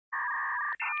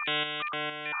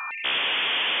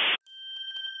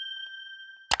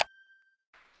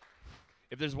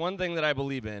If there's one thing that I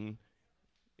believe in,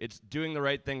 it's doing the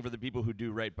right thing for the people who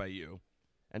do right by you.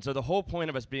 And so the whole point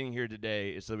of us being here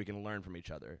today is so we can learn from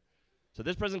each other. So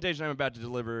this presentation I'm about to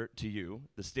deliver to you,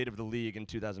 the State of the League in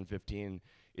 2015,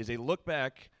 is a look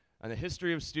back on the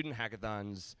history of student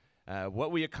hackathons,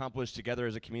 what we accomplished together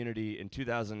as a community in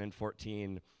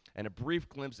 2014, and a brief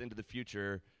glimpse into the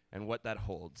future and what that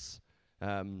holds.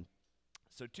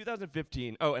 So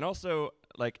 2015, oh, and also,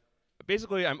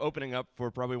 basically, I'm opening up for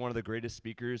probably one of the greatest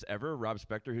speakers ever, Rob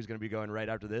Spector, who's going to be going right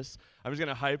after this. I'm just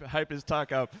going to hype his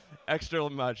talk up extra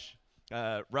much.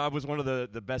 Rob was one of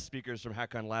the best speakers from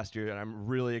Hackcon last year, and I'm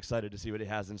really excited to see what he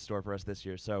has in store for us this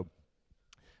year. So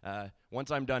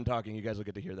once I'm done talking, you guys will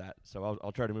get to hear that. So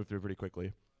I'll try to move through pretty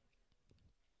quickly.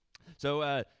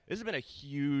 So this has been a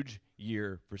huge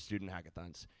year for student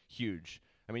hackathons. Huge.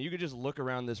 I mean, you could just look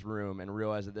around this room and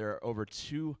realize that there are over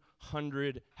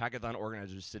 200 hackathon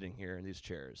organizers sitting here in these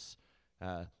chairs.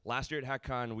 Last year at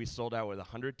Hackcon, we sold out with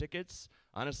 100 tickets.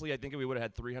 Honestly, I think if we would have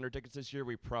had 300 tickets this year,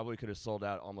 we probably could have sold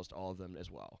out almost all of them as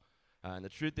well. And the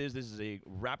truth is, this is a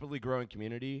rapidly growing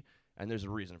community, and there's a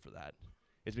reason for that.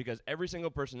 It's because every single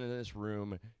person in this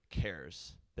room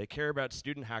cares. They care about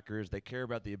student hackers. They care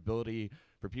about the ability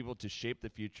for people to shape the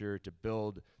future, to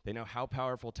build. They know how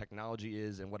powerful technology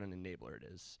is and what an enabler it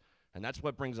is. And that's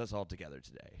what brings us all together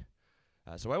today.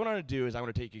 So what I want to do is I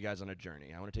want to take you guys on a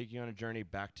journey. I want to take you on a journey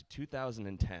back to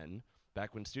 2010,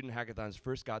 back when student hackathons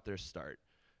first got their start,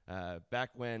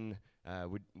 back when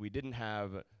we didn't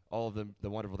have all of the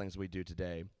wonderful things we do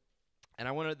today. And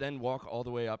I want to then walk all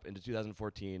the way up into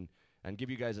 2014 and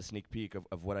give you guys a sneak peek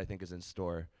of what I think is in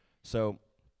store. So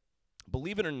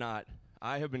believe it or not,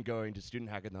 I have been going to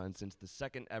student hackathons since the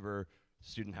second ever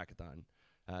student hackathon.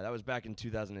 That was back in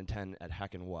 2010 at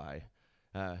Hackcon Y.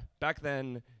 Back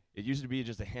then, it used to be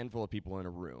just a handful of people in a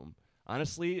room.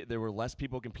 Honestly, there were less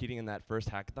people competing in that first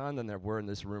hackathon than there were in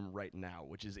this room right now,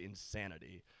 which is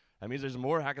insanity. That means there's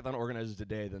more hackathon organizers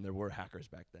today than there were hackers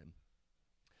back then.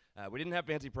 We didn't have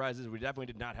fancy prizes. We definitely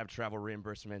did not have travel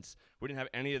reimbursements. We didn't have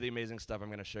any of the amazing stuff I'm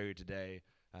going to show you today.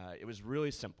 It was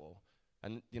really simple.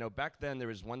 And back then, there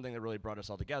was one thing that really brought us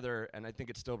all together, and I think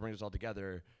it still brings us all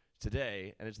together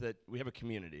today, and it's that we have a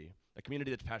community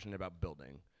that's passionate about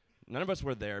building. None of us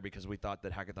were there because we thought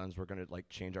that hackathons were going to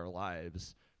change our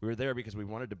lives. We were there because we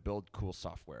wanted to build cool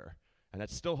software, and that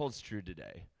still holds true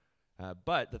today.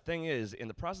 But the thing is, in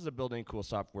the process of building cool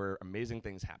software, amazing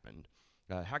things happened.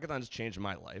 Hackathons changed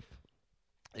my life.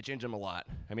 They changed them a lot.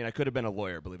 I mean, I could have been a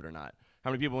lawyer, believe it or not. How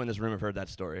many people in this room have heard that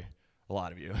story? A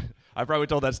lot of you. I've probably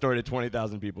told that story to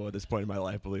 20,000 people at this point in my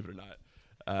life, believe it or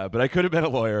not. But I could have been a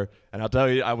lawyer, and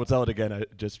I will tell it again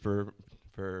just for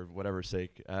whatever's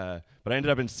sake. But I ended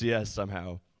up in CS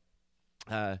somehow.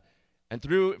 And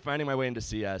through finding my way into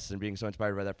CS and being so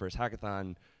inspired by that first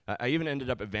hackathon, I even ended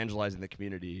up evangelizing the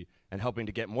community and helping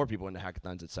to get more people into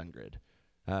hackathons at SendGrid.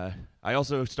 I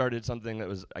also started something that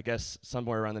was, I guess,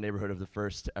 somewhere around the neighborhood of the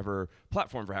first ever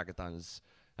platform for hackathons.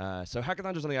 So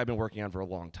hackathons are something I've been working on for a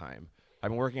long time. I've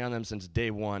been working on them since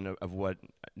day one of what,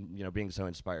 being so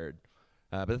inspired.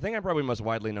 But the thing I'm probably most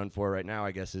widely known for right now,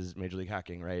 I guess, is Major League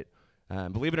Hacking, right?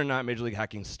 Believe it or not, Major League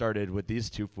Hacking started with these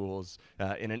two fools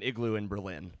in an igloo in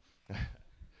Berlin.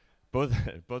 both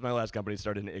my last companies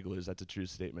started in igloos. That's a true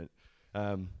statement.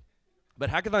 But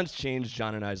hackathons changed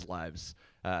John and I's lives.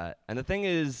 And the thing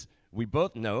is, we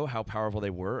both know how powerful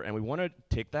they were, and we want to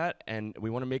take that and we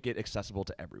want to make it accessible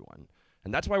to everyone.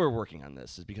 And that's why we're working on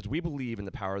this, is because we believe in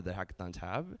the power that hackathons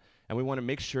have, and we want to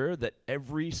make sure that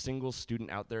every single student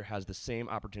out there has the same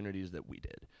opportunities that we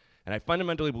did. And I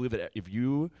fundamentally believe that if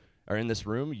you are in this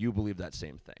room, you believe that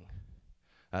same thing.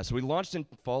 So we launched in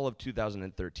fall of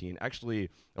 2013. Actually,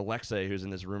 Alexa, who's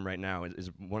in this room right now, is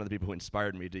one of the people who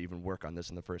inspired me to even work on this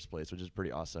in the first place, which is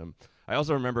pretty awesome. I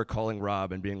also remember calling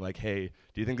Rob and being like, hey,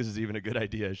 do you think this is even a good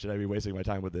idea? Should I be wasting my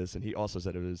time with this? And he also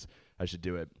said I should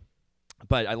do it.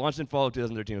 But I launched in fall of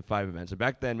 2013 with 5 events. And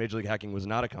back then, Major League Hacking was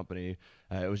not a company.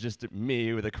 It was just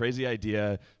me with a crazy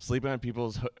idea, sleeping on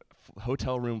people's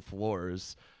hotel room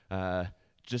floors,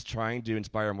 just trying to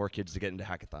inspire more kids to get into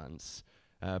hackathons.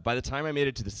 By the time I made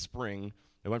it to the spring,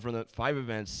 it went from the 5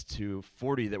 events to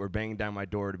 40 that were banging down my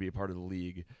door to be a part of the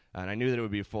league. And I knew that it would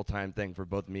be a full-time thing for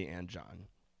both me and John.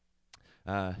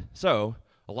 So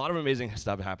a lot of amazing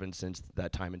stuff happened since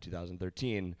that time in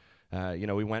 2013.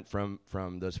 We went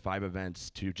from those 5 events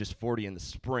to just 40 in the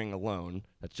spring alone.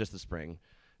 That's just the spring.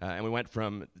 And we went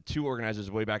from 2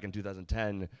 organizers way back in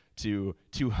 2010 to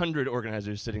 200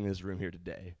 organizers sitting in this room here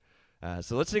today.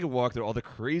 So let's take a walk through all the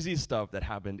crazy stuff that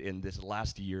happened in this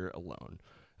last year alone.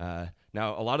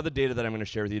 Now, a lot of the data that I'm going to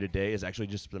share with you today is actually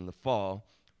just from the fall.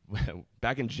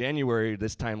 Back in January,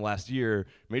 this time last year,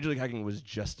 Major League Hacking was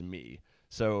just me.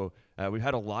 So we've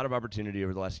had a lot of opportunity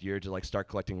over the last year to start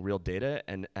collecting real data,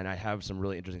 and I have some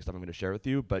really interesting stuff I'm going to share with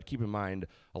you. But keep in mind,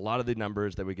 a lot of the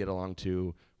numbers that we get along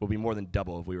to will be more than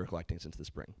double if we were collecting since the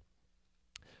spring.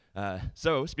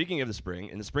 So speaking of the spring,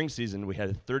 in the spring season, we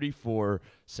had 34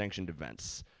 sanctioned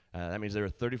events. That means there were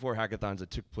 34 hackathons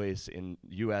that took place in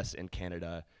US and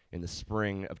Canada in the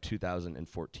spring of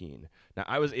 2014. Now,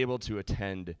 I was able to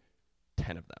attend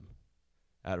 10 of them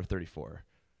out of 34,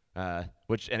 and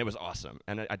it was awesome.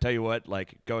 And I tell you what,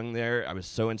 going there, I was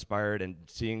so inspired, and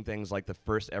seeing things like the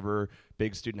first ever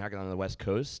big student hackathon on the West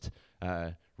Coast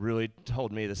really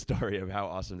told me the story of how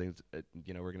awesome things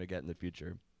we're going to get in the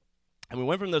future. And we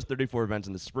went from those 34 events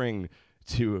in the spring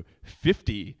to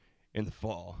 50 in the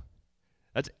fall.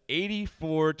 That's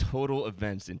 84 total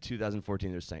events in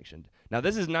 2014 that are sanctioned. Now,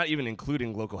 this is not even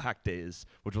including local hack days,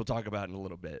 which we'll talk about in a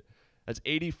little bit. That's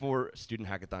 84 student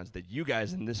hackathons that you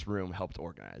guys in this room helped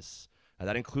organize.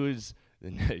 That includes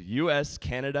the US,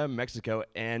 Canada, Mexico,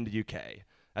 and UK.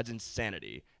 That's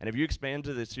insanity. And if you expand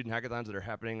to the student hackathons that are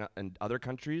happening in other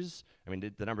countries,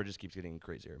 the number just keeps getting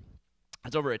crazier.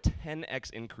 That's over a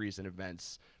 10x increase in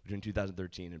events between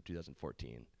 2013 and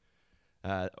 2014.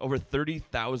 Over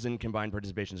 30,000 combined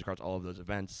participations across all of those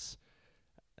events.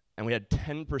 And we had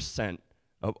 10%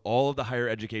 of all of the higher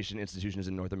education institutions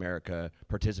in North America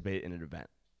participate in an event.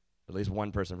 At least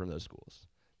one person from those schools.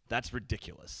 That's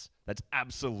ridiculous. That's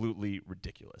absolutely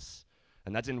ridiculous.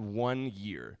 And that's in 1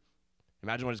 year.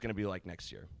 Imagine what it's going to be like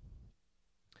next year.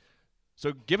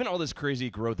 So given all this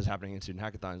crazy growth that's happening in student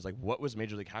hackathons, what was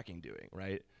Major League Hacking doing,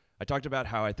 right? I talked about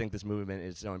how I think this movement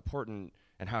is so important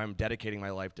and how I'm dedicating my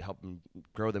life to help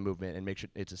grow the movement and make sure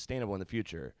it's sustainable in the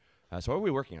future. So what are we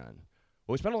working on?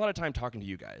 Well, we spent a lot of time talking to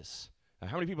you guys.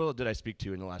 How many people did I speak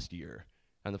to in the last year?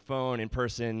 On the phone, in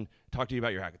person, talk to you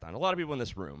about your hackathon. A lot of people in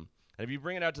this room. And if you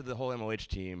bring it out to the whole MLH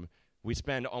team, we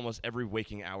spend almost every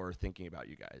waking hour thinking about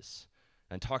you guys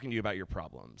and talking to you about your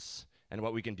problems and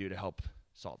what we can do to help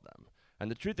solve them. And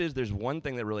the truth is, there's one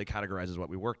thing that really categorizes what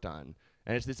we worked on,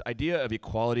 and it's this idea of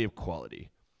equality of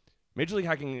quality. Major League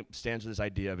Hacking stands for this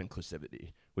idea of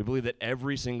inclusivity. We believe that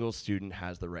every single student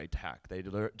has the right to hack. They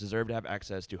deserve to have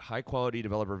access to high-quality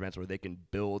developer events where they can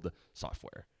build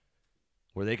software,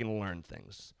 where they can learn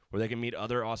things, where they can meet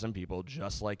other awesome people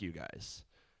just like you guys.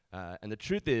 And the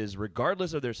truth is,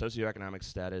 regardless of their socioeconomic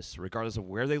status, regardless of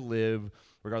where they live,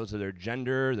 regardless of their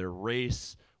gender, their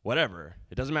race, whatever,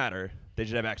 it doesn't matter, they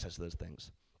should have access to those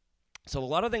things. So a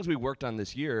lot of things we worked on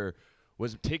this year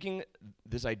was taking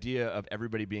this idea of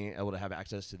everybody being able to have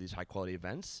access to these high-quality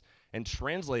events and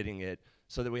translating it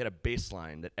so that we had a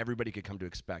baseline that everybody could come to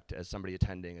expect as somebody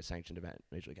attending a sanctioned event,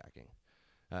 Major League Hacking.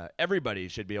 Everybody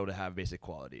should be able to have basic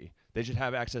quality. They should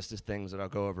have access to things that I'll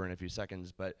go over in a few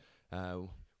seconds, but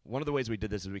one of the ways we did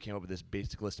this is we came up with this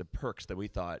basic list of perks that we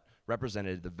thought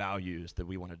represented the values that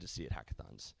we wanted to see at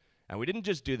hackathons. And we didn't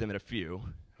just do them at a few.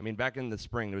 Back in the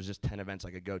spring, there was just 10 events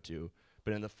I could go to.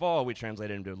 But in the fall, we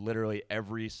translated into literally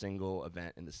every single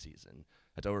event in the season.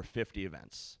 That's over 50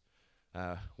 events.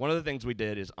 One of the things we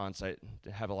did is to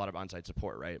have a lot of on-site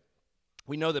support, right?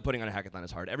 We know that putting on a hackathon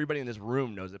is hard. Everybody in this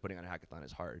room knows that putting on a hackathon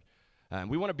is hard.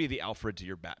 We want to be the Alfred to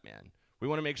your Batman. We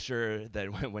want to make sure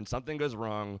that when something goes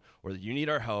wrong or that you need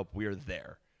our help, we are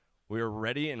there. We are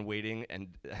ready and waiting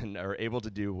and are able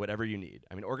to do whatever you need.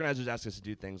 Organizers ask us to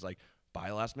do things like buy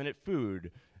last-minute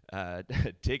food,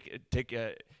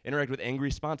 interact with angry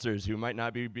sponsors who might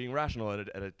not be being rational at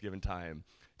a given time,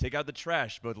 take out the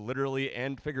trash, both literally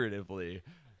and figuratively,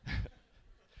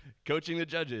 coaching the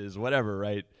judges, whatever,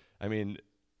 right?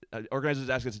 Organizers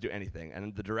ask us to do anything,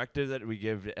 and the directive that we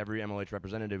give to every MLH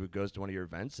representative who goes to one of your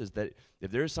events is that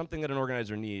if there is something that an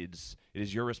organizer needs, it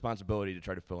is your responsibility to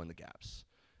try to fill in the gaps.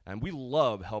 And we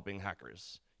love helping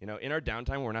hackers. In our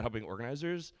downtime when we're not helping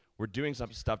organizers, we're doing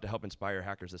some stuff to help inspire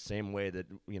hackers the same way that,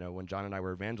 when John and I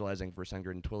were evangelizing for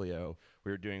SendGrid and Twilio,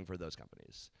 we were doing for those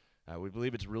companies. We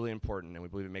believe it's really important, and we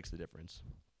believe it makes the difference.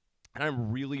 And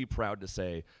I'm really proud to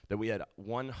say that we had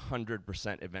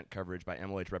 100% event coverage by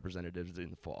MLH representatives in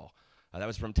the fall. That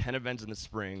was from 10 events in the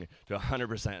spring to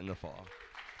 100% in the fall.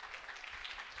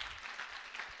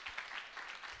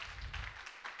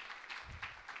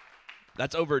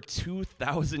 That's over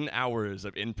 2,000 hours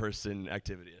of in-person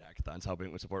activity at hackathons,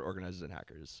 helping support organizers and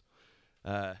hackers.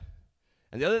 And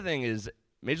the other thing is,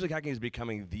 Major League Hacking is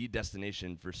becoming the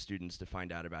destination for students to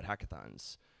find out about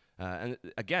hackathons. And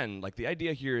again, the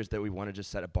idea here is that we want to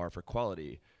just set a bar for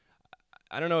quality.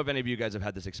 I don't know if any of you guys have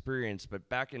had this experience, but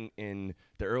back in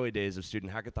the early days of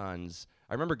student hackathons,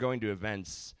 I remember going to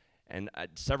events and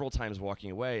several times walking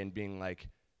away and being like,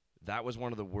 that was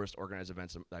one of the worst organized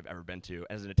events I've ever been to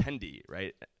as an attendee,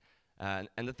 right?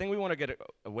 And the thing we want to get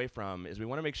away from is we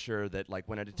want to make sure that like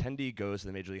when an attendee goes to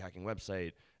the Major League Hacking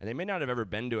website, and they may not have ever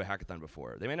been to a hackathon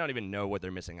before, they may not even know what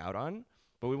they're missing out on,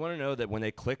 but we want to know that when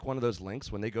they click one of those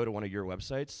links, when they go to one of your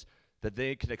websites, that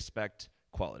they can expect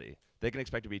quality. They can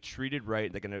expect to be treated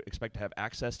right. They can expect to have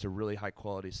access to really high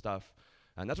quality stuff.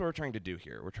 And that's what we're trying to do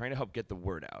here. We're trying to help get the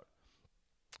word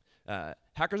out.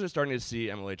 Hackers are starting to see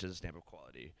MLH as a stamp of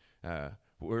quality.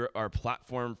 We're our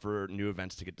platform for new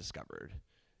events to get discovered.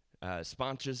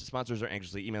 Sponsors are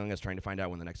anxiously emailing us trying to find out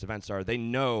when the next events are. They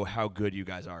know how good you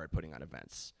guys are at putting on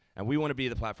events. And we want to be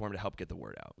the platform to help get the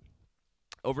word out.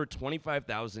 Over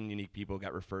 25,000 unique people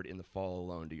got referred in the fall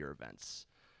alone to your events.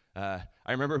 I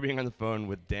remember being on the phone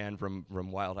with Dan from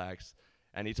Wild Hacks,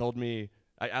 and he told me,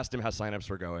 I asked him how signups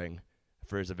were going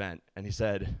for his event, and he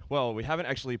said, well, we haven't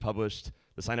actually published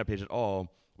the sign-up page at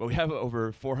all, but we have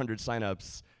over 400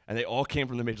 signups, and they all came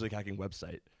from the Major League Hacking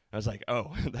website. I was like,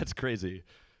 oh, that's crazy.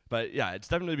 But yeah, it's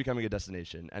definitely becoming a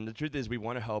destination. And the truth is we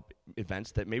want to help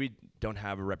events that maybe don't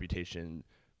have a reputation,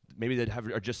 maybe that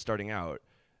are just starting out.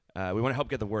 We want to help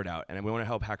get the word out, and we want to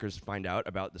help hackers find out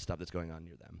about the stuff that's going on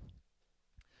near them.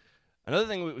 Another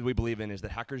thing we believe in is that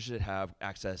hackers should have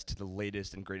access to the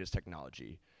latest and greatest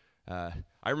technology. I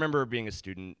remember being a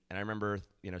student, and I remember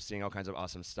seeing all kinds of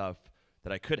awesome stuff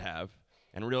that I could have,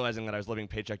 and realizing that I was living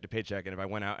paycheck to paycheck, and if I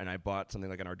went out and I bought something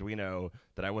like an Arduino,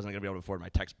 that I wasn't going to be able to afford my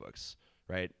textbooks,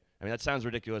 right? I mean, that sounds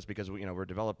ridiculous because we're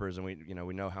developers, and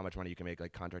we know how much money you can make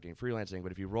like contracting and freelancing,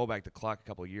 but if you roll back the clock a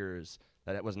couple years,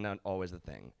 that was not always the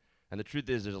thing. And the truth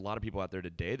is there's a lot of people out there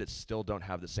today that still don't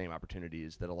have the same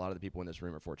opportunities that a lot of the people in this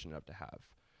room are fortunate enough to have.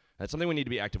 That's something we need to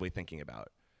be actively thinking about.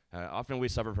 Often we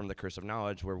suffer from the curse of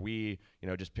knowledge where we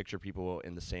just picture people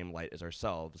in the same light as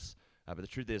ourselves. But the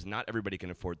truth is not everybody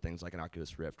can afford things like an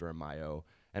Oculus Rift or a Mayo.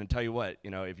 And tell you what,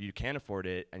 if you can afford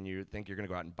it and you think you're going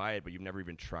to go out and buy it, but you've never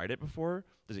even tried it before,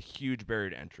 there's a huge barrier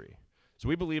to entry. So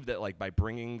we believe that by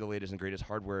bringing the latest and greatest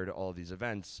hardware to all of these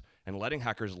events and letting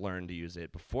hackers learn to use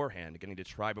it beforehand, getting to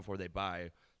try before they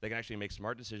buy, they can actually make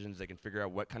smart decisions. They can figure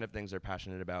out what kind of things they're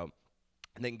passionate about,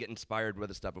 and they can get inspired with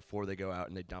the stuff before they go out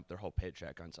and they dump their whole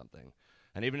paycheck on something.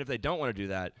 And even if they don't want to do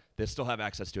that, they still have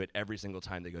access to it every single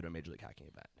time they go to a Major League Hacking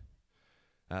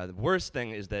event. The worst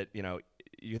thing is that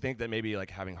you think that maybe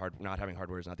not having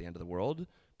hardware is not the end of the world,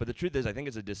 but the truth is I think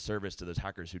it's a disservice to those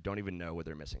hackers who don't even know what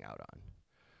they're missing out on.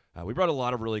 We brought a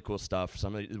lot of really cool stuff.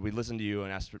 We listened to you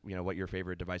and asked what your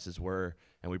favorite devices were,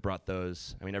 and we brought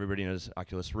those. I mean, everybody knows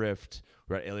Oculus Rift.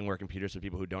 We brought Alienware computers for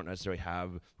people who don't necessarily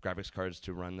have graphics cards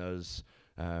to run those.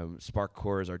 Spark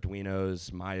cores,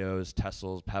 Arduinos, Mayos,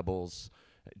 Teslas, Pebbles,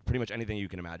 pretty much anything you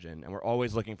can imagine. And we're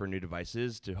always looking for new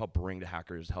devices to help bring to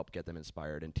hackers, help get them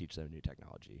inspired, and teach them new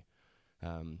technology.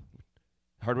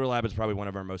 Hardware Lab is probably one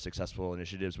of our most successful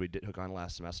initiatives we took on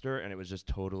last semester, and it was just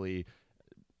totally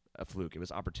a fluke. It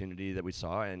was opportunity that we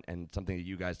saw and something that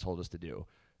you guys told us to do.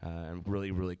 I'm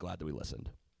really, really glad that we listened.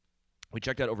 We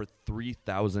checked out over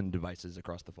 3,000 devices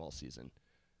across the fall season.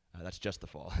 That's just the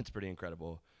fall. It's pretty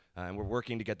incredible. And we're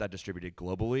working to get that distributed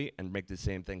globally and make the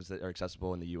same things that are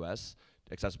accessible in the US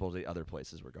accessible to the other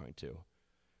places we're going to.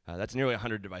 That's nearly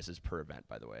 100 devices per event,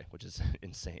 by the way, which is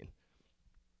insane.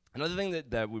 Another thing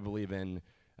that we believe in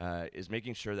is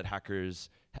making sure that hackers,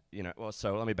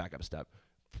 so let me back up a step.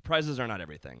 Prizes are not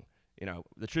everything.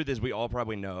 The truth is we all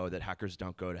probably know that hackers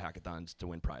don't go to hackathons to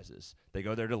win prizes. They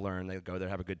go there to learn. They go there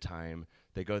to have a good time.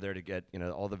 They go there to get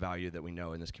all the value that we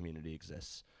know in this community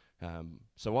exists.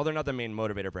 So while they're not the main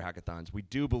motivator for hackathons, we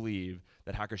do believe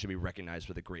that hackers should be recognized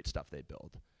for the great stuff they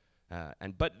build.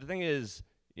 But the thing is,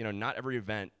 not every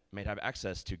event might have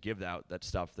access to give out that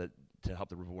stuff to help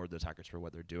to reward those hackers for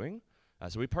what they're doing.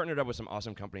 So we partnered up with some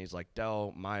awesome companies like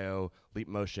Dell, Mayo, Leap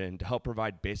Motion to help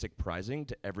provide basic prizing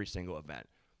to every single event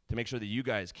to make sure that you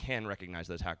guys can recognize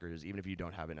those hackers even if you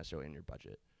don't have it necessarily in your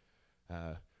budget.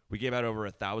 We gave out over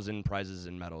 1,000 prizes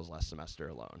and medals last semester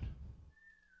alone.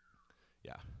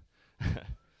 Yeah.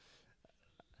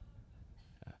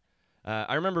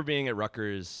 I remember being at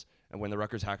Rutgers and when the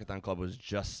Rutgers Hackathon Club was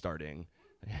just starting.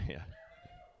 Yeah.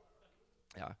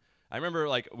 I remember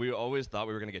we always thought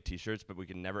we were going to get t-shirts, but we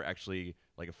could never actually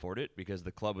afford it because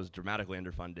the club was dramatically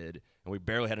underfunded and we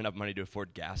barely had enough money to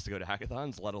afford gas to go to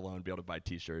hackathons, let alone be able to buy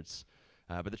t-shirts.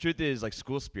 But the truth is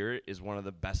school spirit is one of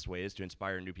the best ways to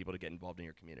inspire new people to get involved in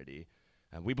your community.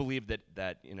 We believe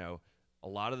that a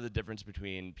lot of the difference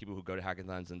between people who go to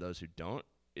hackathons and those who don't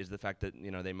is the fact that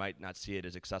they might not see it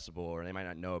as accessible or they might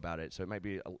not know about it, so it might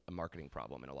be a marketing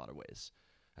problem in a lot of ways.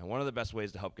 And one of the best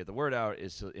ways to help get the word out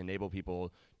is to enable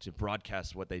people to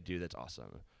broadcast what they do that's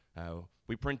awesome.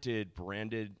 We printed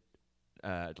branded,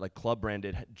 like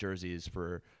club-branded jerseys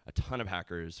for a ton of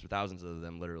hackers, for thousands of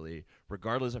them, literally,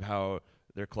 regardless of how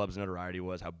their club's notoriety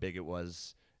was, how big it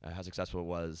was, how successful it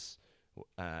was.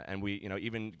 And we,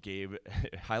 even gave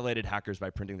highlighted hackers by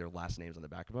printing their last names on the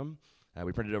back of them.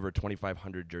 We printed over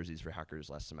 2,500 jerseys for hackers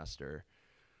last semester.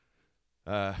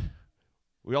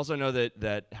 We also know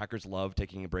that hackers love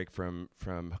taking a break from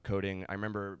coding. I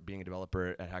remember being a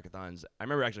developer at hackathons. I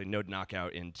remember actually Node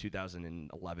Knockout in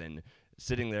 2011,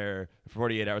 sitting there for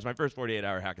 48 hours. My first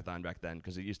 48-hour hackathon back then,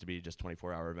 because it used to be just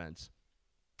 24-hour events.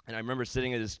 And I remember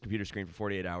sitting at this computer screen for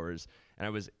 48 hours, and I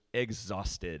was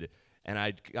exhausted. And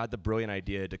I got the brilliant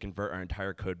idea to convert our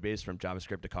entire code base from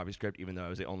JavaScript to CoffeeScript, even though I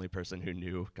was the only person who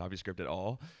knew CoffeeScript at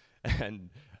all. And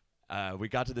we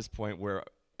got to this point where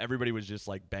everybody was just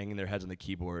like banging their heads on the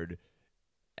keyboard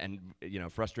and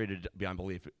frustrated beyond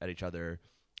belief at each other.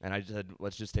 And I just said,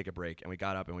 let's just take a break. And we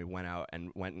got up and we went out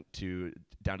and went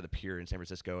down to the pier in San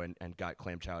Francisco and got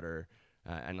clam chowder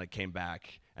and like came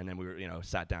back. And then we were,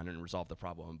 sat down and resolved the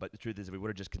problem. But the truth is, if we would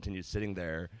have just continued sitting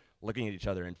there, looking at each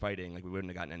other and fighting, like we wouldn't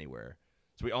have gotten anywhere.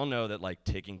 So we all know that like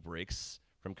taking breaks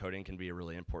from coding can be a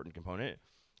really important component.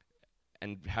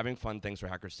 And having fun things for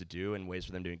hackers to do and ways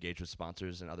for them to engage with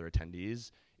sponsors and other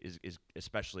attendees is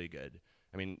especially good.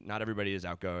 I mean, not everybody is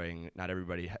outgoing. Not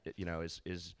everybody,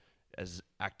 is as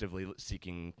actively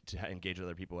seeking to engage with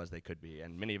other people as they could be.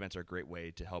 And mini events are a great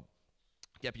way to help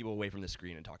get people away from the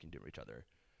screen and talking to each other.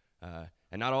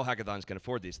 And not all hackathons can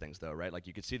afford these things, though, right? Like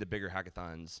you could see the bigger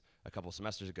hackathons a couple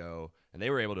semesters ago, and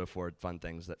they were able to afford fun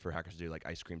things that for hackers to do, like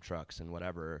ice cream trucks and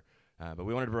whatever. But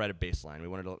we wanted to provide a baseline. We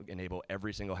wanted to enable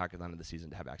every single hackathon of the season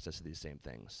to have access to these same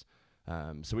things.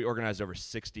 So we organized over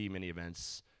 60 mini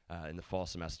events in the fall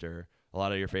semester. A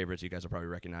lot of your favorites you guys will probably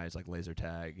recognize, like laser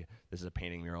tag. This is a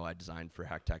painting mural I designed for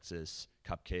Hack Texas.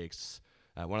 Cupcakes.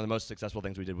 One of the most successful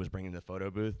things we did was bringing the photo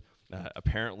booth.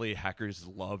 Apparently, hackers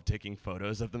love taking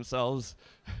photos of themselves.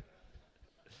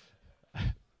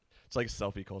 It's like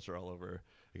selfie culture all over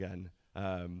again.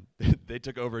 They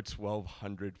took over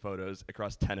 1,200 photos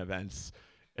across 10 events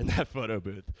in that photo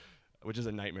booth, which is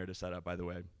a nightmare to set up, by the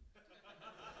way.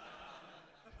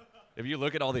 If you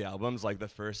look at all the albums, like the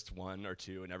first one or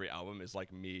two in every album is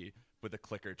like me with a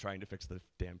clicker trying to fix the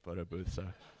damn photo booth.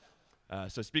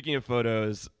 So speaking of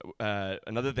photos,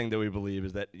 another thing that we believe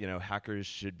is that hackers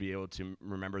should be able to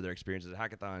remember their experiences at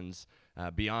hackathons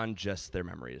beyond just their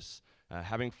memories.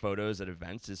 Having photos at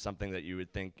events is something that you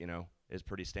would think is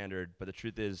pretty standard, but the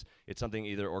truth is it's something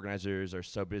either organizers are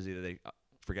so busy that they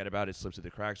forget about it, slips through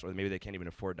the cracks, or maybe they can't even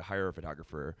afford to hire a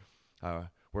photographer.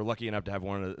 We're lucky enough to have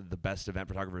one of the best event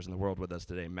photographers in the world with us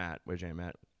today, Matt. Where's your name,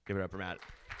 Matt? Give it up for Matt.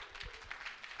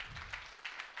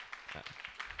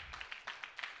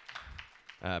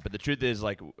 But the truth is,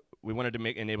 like, we wanted to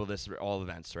enable this for all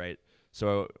events, right?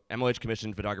 So MLH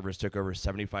commissioned photographers took over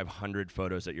 7,500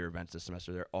 photos at your events this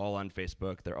semester. They're all on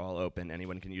Facebook. They're all open.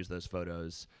 Anyone can use those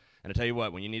photos. And I tell you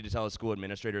what, when you need to tell a school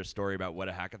administrator a story about what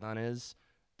a hackathon is,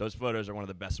 those photos are one of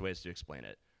the best ways to explain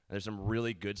it. And there's some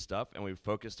really good stuff, and we've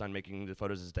focused on making the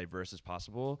photos as diverse as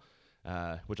possible,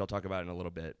 which I'll talk about in a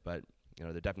little bit, but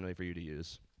they're definitely for you to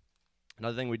use.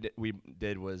 Another thing we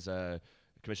did was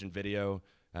commission video.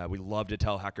 We love to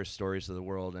tell hackers stories to the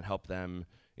world and help them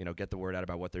get the word out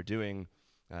about what they're doing.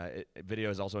 Video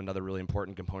is also another really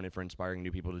important component for inspiring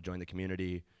new people to join the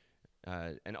community.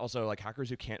 And also, like, hackers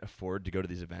who can't afford to go to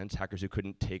these events, hackers who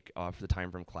couldn't take off the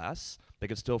time from class, they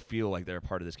could still feel like they're a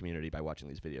part of this community by watching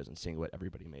these videos and seeing what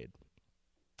everybody made.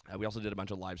 We also did a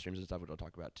bunch of live streams and stuff, which I'll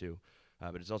talk about too.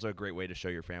 But it's also a great way to show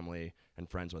your family and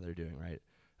friends what they're doing, right?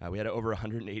 We had over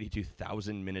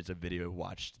 182,000 minutes of video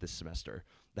watched this semester.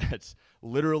 That's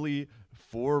literally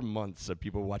 4 months of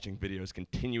people watching videos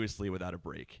continuously without a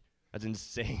break. That's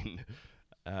insane.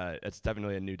 It's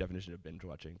definitely a new definition of binge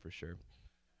watching for sure.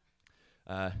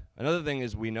 Another thing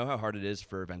is we know how hard it is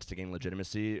for events to gain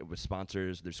legitimacy with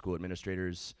sponsors, their school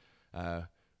administrators.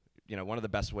 One of the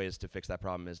best ways to fix that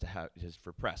problem is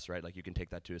for press, right? Like you can take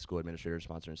that to a school administrator or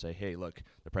sponsor and say, hey, look,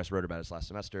 the press wrote about us last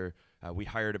semester. We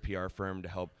hired a PR firm to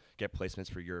help get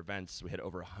placements for your events. We had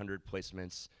over 100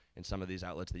 placements in some of these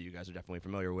outlets that you guys are definitely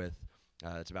familiar with.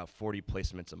 It's about 40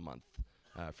 placements a month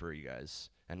for you guys.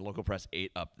 And local press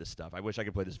ate up this stuff. I wish I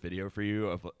could play this video for you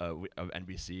of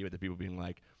NBC with the people being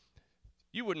like,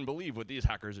 you wouldn't believe what these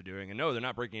hackers are doing. And no, they're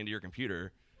not breaking into your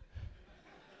computer.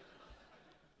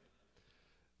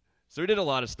 So we did a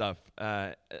lot of stuff.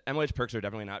 MLH perks are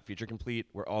definitely not feature complete.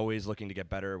 We're always looking to get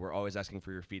better. We're always asking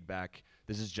for your feedback.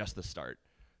 This is just the start.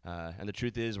 And the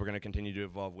truth is we're going to continue to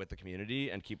evolve with the community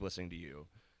and keep listening to you.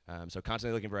 So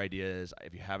constantly looking for ideas.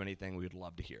 If you have anything, we would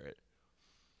love to hear it.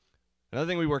 Another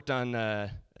thing we worked on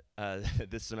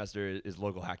this semester is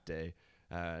Local Hack Day.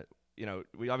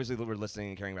 We obviously were listening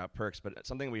and caring about perks, but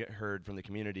something we heard from the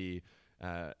community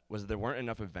was that there weren't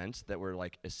enough events that were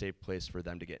like a safe place for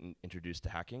them to get introduced to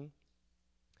hacking.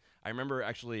 I remember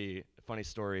actually, a funny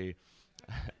story,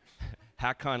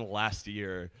 Hackcon last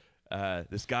year,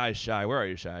 this guy, Shai, where are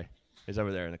you, Shai? He's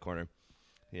over there in the corner.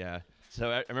 Yeah.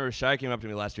 So I remember Shai came up to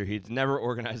me last year. He'd never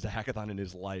organized a hackathon in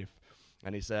his life.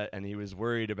 And he was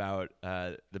worried about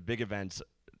the big events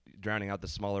drowning out the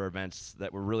smaller events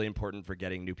that were really important for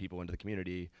getting new people into the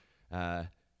community. And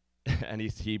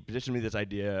he petitioned me this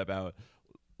idea about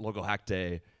Local Hack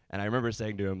Day. And I remember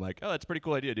saying to him, like, oh, that's a pretty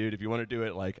cool idea, dude. If you want to do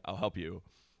it, like, I'll help you.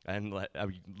 And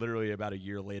literally about a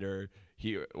year later,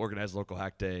 he organized Local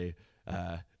Hack Day.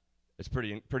 It's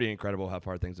pretty incredible how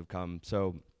far things have come.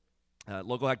 So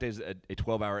Local Hack Day is a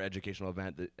 12-hour educational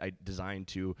event that I designed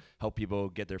to help people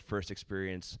get their first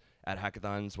experience at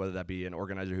hackathons, whether that be an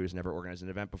organizer who's never organized an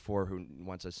event before, who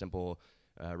wants a simple,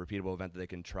 repeatable event that they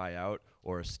can try out,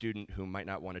 or a student who might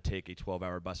not want to take a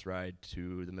 12-hour bus ride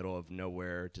to the middle of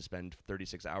nowhere to spend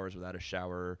 36 hours without a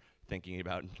shower thinking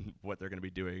about what they're going to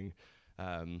be doing.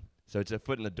 So it's a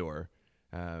foot in the door.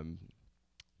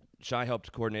 Shai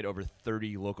helped coordinate over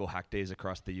 30 local hack days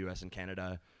across the US and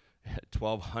Canada.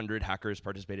 1,200 hackers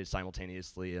participated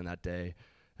simultaneously in that day.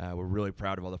 We're really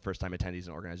proud of all the first-time attendees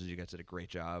and organizers. You guys did a great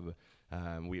job.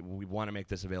 We want to make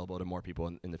this available to more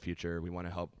people in the future. We want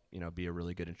to help be a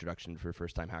really good introduction for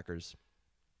first-time hackers.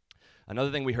 Another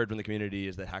thing we heard from the community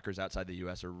is that hackers outside the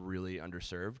US are really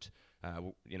underserved.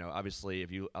 Obviously,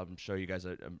 I'll show you guys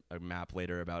a map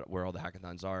later about where all the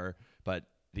hackathons are, but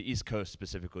the East Coast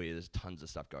specifically, there's tons of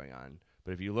stuff going on.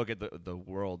 But if you look at the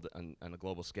world on a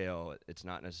global scale, it's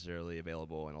not necessarily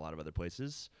available in a lot of other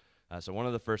places. So one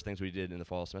of the first things we did in the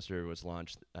fall semester was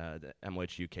launch the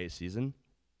MLH UK season.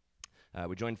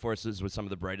 We joined forces with some of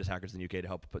the brightest hackers in the UK to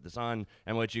help put this on.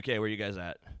 MLH UK, where are you guys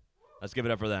at? Let's give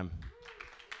it up for them.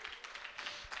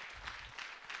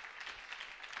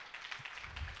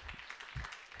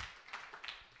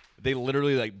 They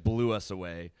literally blew us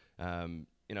away.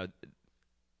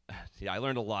 I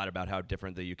learned a lot about how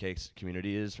different the UK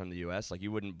community is from the US.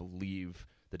 You wouldn't believe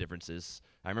the differences.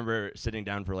 I remember sitting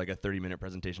down for a 30-minute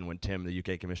presentation when Tim, the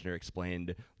UK commissioner,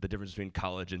 explained the difference between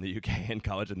college in the UK and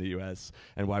college in the US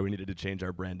and why we needed to change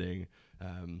our branding.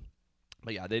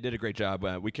 But yeah, they did a great job.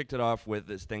 We kicked it off with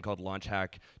this thing called Launch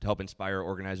Hack to help inspire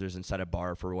organizers and set a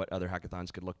bar for what other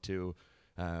hackathons could look to.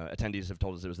 Attendees have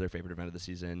told us it was their favorite event of the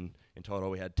season. In total,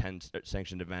 we had 10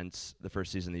 sanctioned events the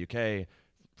first season in the UK.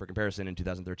 For comparison, in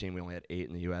 2013, we only had 8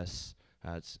 in the US.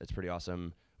 It's pretty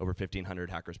awesome. Over 1,500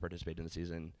 hackers participated in the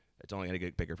season. It's only going to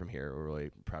get bigger from here. We're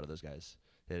really proud of those guys.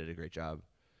 They did a great job.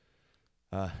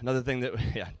 Another thing that,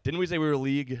 didn't we say we were a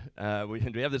league?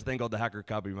 We have this thing called the Hacker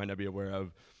Cup you might not be aware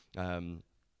of.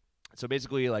 So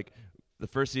basically, the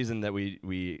first season that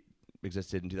we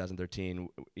existed in 2013,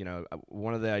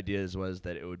 one of the ideas was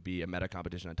that it would be a meta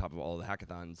competition on top of all the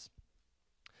hackathons.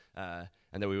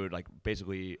 And that we would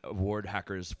basically award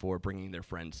hackers for bringing their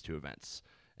friends to events.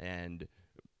 And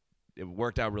it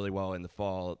worked out really well in the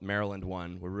fall. Maryland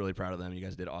won. We're really proud of them. You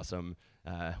guys did awesome.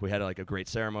 We had a great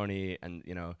ceremony, and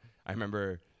I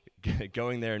remember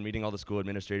going there and meeting all the school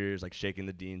administrators, shaking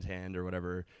the dean's hand or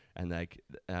whatever, and they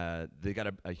got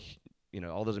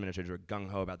all those administrators were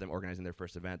gung-ho about them organizing their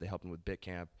first event. They helped them with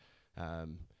BitCamp.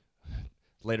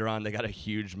 Later on, they got a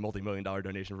huge multi-million-dollar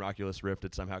donation from Oculus Rift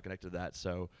that somehow connected to that,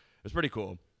 so it was pretty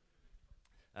cool.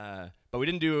 But we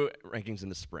didn't do rankings in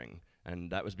the spring,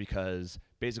 and that was because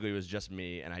basically it was just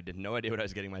me, and I had no idea what I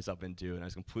was getting myself into, and I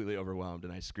was completely overwhelmed,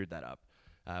 and I screwed that up.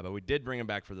 But we did bring them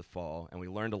back for the fall, and we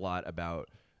learned a lot about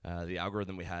the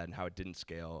algorithm we had and how it didn't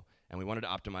scale, and we wanted to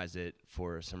optimize it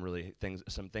for some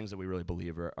things that we really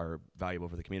believe are valuable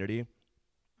for the community.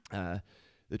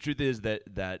 The truth is that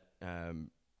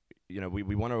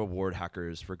we want to award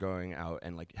hackers for going out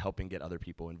and helping get other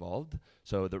people involved.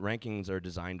 So the rankings are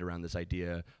designed around this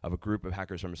idea of a group of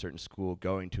hackers from a certain school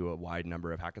going to a wide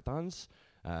number of hackathons,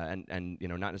 and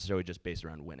not necessarily just based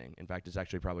around winning. In fact, it's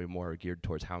actually probably more geared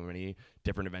towards how many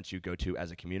different events you go to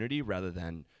as a community rather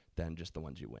than just the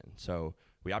ones you win. So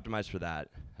we optimized for that.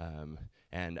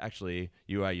 And actually,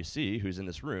 UIUC, who's in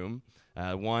this room,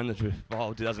 won the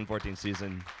fall 2014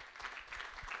 season.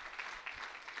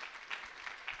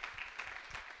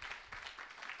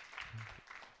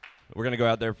 We're going to go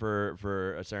out there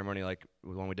for a ceremony like the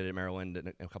one we did at Maryland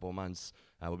in a couple of months.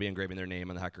 We'll be engraving their name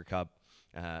on the Hacker Cup.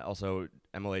 Also,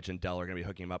 MLH and Dell are going to be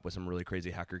hooking them up with some really crazy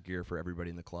hacker gear for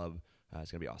everybody in the club. It's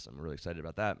going to be awesome. We're really excited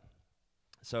about that.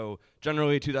 So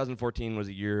generally, 2014 was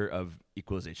a year of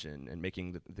equalization and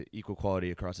making the equal quality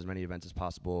across as many events as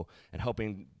possible and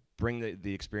helping bring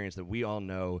the experience that we all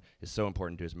know is so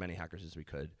important to as many hackers as we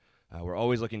could. We're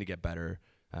always looking to get better.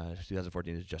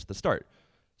 2014 is just the start.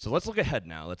 So let's look ahead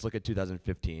now. Let's look at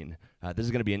 2015. This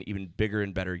is going to be an even bigger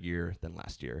and better year than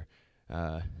last year.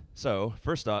 So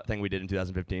first thing we did in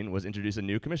 2015 was introduce a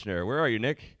new commissioner. Where are you,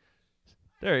 Nick?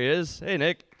 There he is. Hey,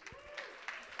 Nick.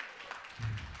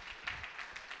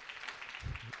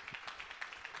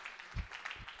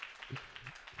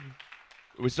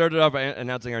 We started off by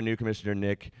announcing our new commissioner,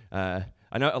 Nick.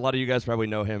 I know a lot of you guys probably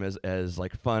know him as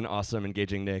like fun, awesome,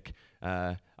 engaging Nick.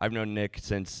 I've known Nick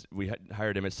since we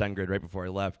hired him at SendGrid right before I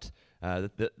left.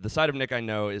 The side of Nick I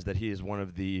know is that he is one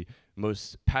of the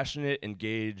most passionate,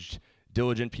 engaged,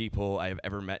 diligent people I have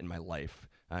ever met in my life.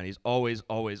 And he's always,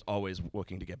 always, always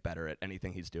looking to get better at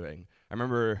anything he's doing. I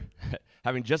remember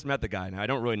having just met the guy. Now, I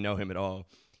don't really know him at all.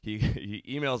 He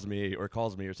emails me or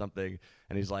calls me or something,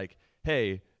 and he's like,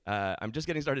 hey, I'm just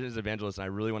getting started as an evangelist, and I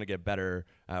really want to get better.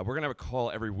 We're going to have a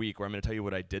call every week where I'm going to tell you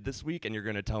what I did this week, and you're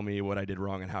going to tell me what I did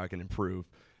wrong and how I can improve.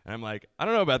 And I'm like, I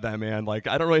don't know about that, man. Like,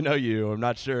 I don't really know you. I'm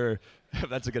not sure if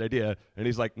that's a good idea. And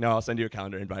he's like, no, I'll send you a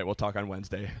calendar invite. We'll talk on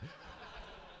Wednesday.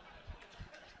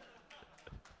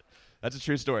 That's a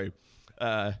true story.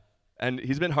 And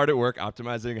he's been hard at work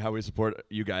optimizing how we support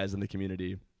you guys in the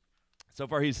community. So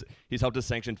far, he's helped us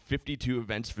sanction 52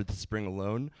 events for the spring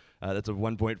alone. That's a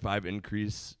 1.5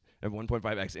 increase, a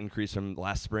 1.5x increase from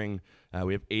last spring.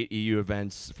 We have 8 EU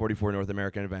events, 44 North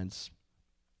American events.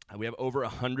 We have over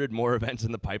 100 more events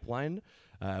in the pipeline,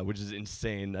 which is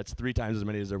insane. That's 3 times as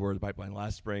many as there were in the pipeline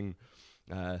last spring.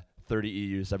 30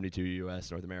 EU, 72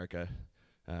 US, North America.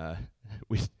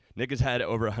 Nick has had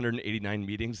over 189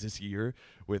 meetings this year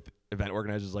with event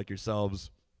organizers like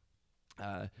yourselves.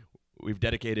 We've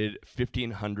dedicated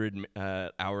 1,500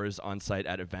 hours on site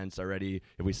at events already.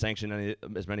 If we sanction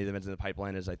as many of the events in the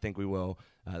pipeline as I think we will,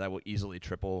 that will easily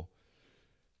triple.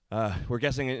 We're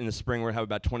guessing in the spring we'll have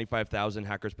about 25,000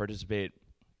 hackers participate.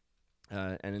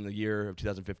 And in the year of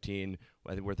 2015,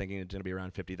 I think we're thinking it's going to be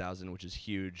around 50,000, which is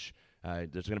huge.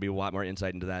 There's going to be a lot more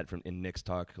insight into that in Nick's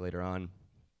talk later on.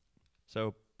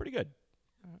 So pretty good.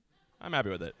 I'm happy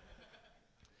with it.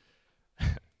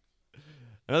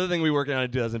 Another thing we're working on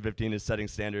in 2015 is setting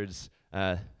standards.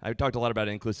 I talked a lot about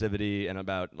inclusivity and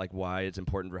about like why it's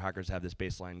important for hackers to have this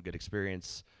baseline good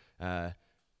experience. So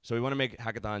we want to make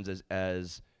hackathons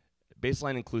as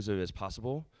baseline inclusive as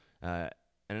possible. And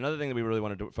another thing that we really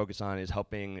wanted to focus on is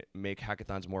helping make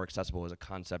hackathons more accessible as a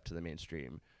concept to the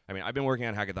mainstream. I mean, I've been working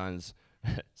on hackathons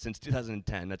since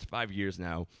 2010. That's 5 years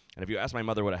now. And if you ask my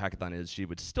mother what a hackathon is, she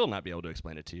would still not be able to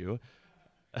explain it to you.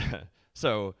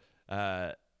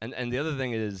 And the other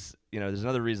thing is, there's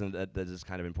another reason that is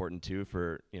kind of important too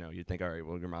for, you'd think, all right,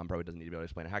 well, your mom probably doesn't need to be able to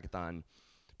explain a hackathon.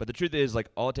 But the truth is, like,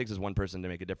 all it takes is one person to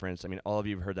make a difference. I mean, all of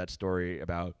you have heard that story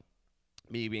about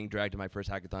me being dragged to my first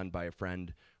hackathon by a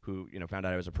friend who, found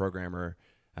out I was a programmer.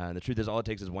 The truth is, all it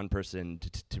takes is one person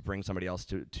to bring somebody else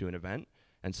to an event.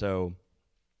 And so,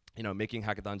 making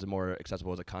hackathons more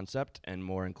accessible as a concept and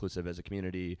more inclusive as a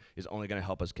community is only going to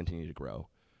help us continue to grow.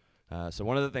 So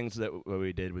one of the things that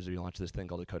we did was we launched this thing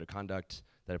called the Code of Conduct,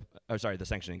 the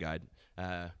sanctioning guide,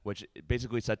 which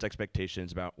basically sets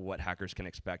expectations about what hackers can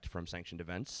expect from sanctioned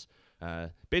events.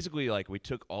 Basically, like, we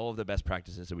took all of the best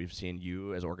practices that we've seen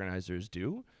you as organizers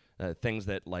do, things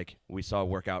that like we saw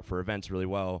work out for events really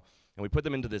well, and we put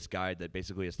them into this guide that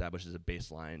basically establishes a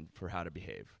baseline for how to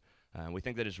behave. We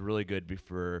think that it's really good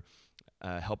for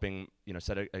helping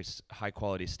set a high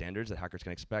quality standards that hackers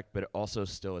can expect, but it also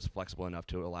still is flexible enough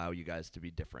to allow you guys to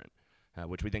be different,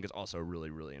 which we think is also really,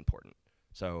 really important.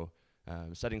 So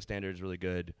setting standards is really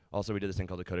good. Also, we did this thing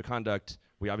called the Code of Conduct.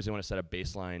 We obviously want to set a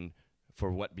baseline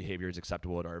for what behavior is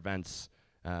acceptable at our events,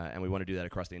 and we want to do that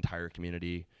across the entire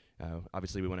community.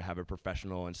 Obviously, we want to have a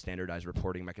professional and standardized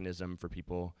reporting mechanism for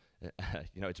people.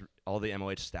 It's all the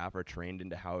MOH staff are trained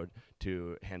into how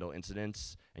to handle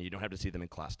incidents, and you don't have to see them in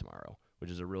class tomorrow, which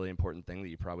is a really important thing that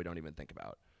you probably don't even think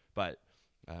about. But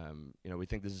we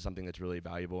think this is something that's really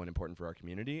valuable and important for our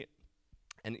community.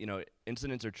 And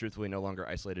incidents are truthfully no longer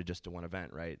isolated just to one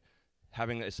event, right?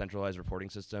 Having a centralized reporting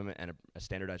system and a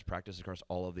standardized practice across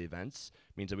all of the events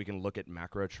means that we can look at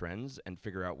macro trends and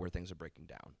figure out where things are breaking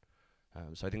down.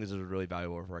 So I think this is really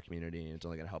valuable for our community, and it's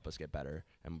only going to help us get better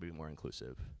and be more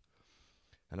inclusive.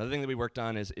 Another thing that we worked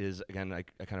on is again, I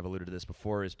kind of alluded to this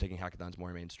before, is taking hackathons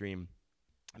more mainstream,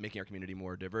 making our community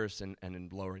more diverse,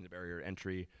 and lowering the barrier to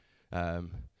entry.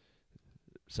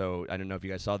 So I don't know if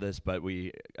you guys saw this, but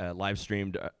we live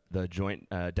streamed the joint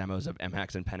demos of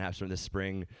MHacks and PenHapps from this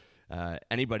spring.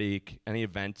 Anybody, any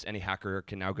event, any hacker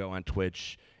can now go on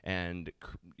Twitch and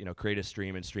create a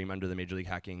stream and stream under the Major League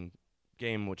Hacking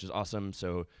game, which is awesome.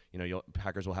 So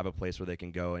hackers will have a place where they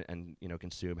can go and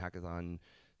consume hackathon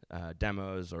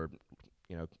demos or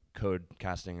code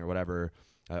casting or whatever.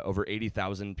 Over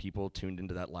 80,000 people tuned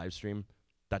into that live stream.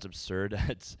 That's absurd.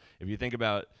 If you think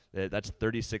about it, that's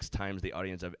 36 times the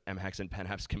audience of MHacks and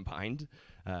PenHapps combined.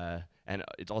 And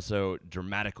it's also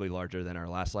dramatically larger than our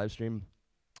last live stream.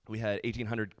 We had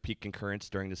 1,800 peak concurrents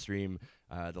during the stream.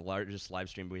 The largest live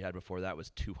stream we had before that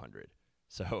was 200.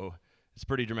 So it's a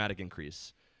pretty dramatic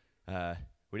increase. I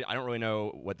don't really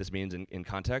know what this means in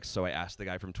context, so I asked the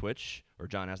guy from Twitch, or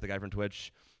John asked the guy from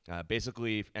Twitch.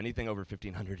 Basically, anything over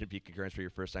 1,500 in peak concurrence for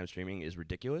your first time streaming is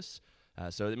ridiculous.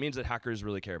 So it means that hackers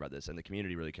really care about this, and the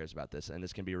community really cares about this, and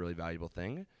this can be a really valuable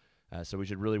thing. So we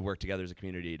should really work together as a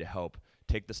community to help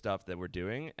take the stuff that we're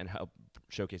doing and help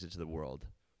showcase it to the world.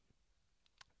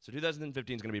 So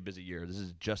 2015 is going to be a busy year. This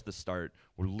is just the start.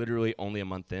 We're literally only a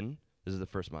month in. This is the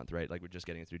first month, right? Like, we're just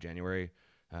getting through January.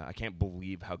 I can't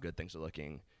believe how good things are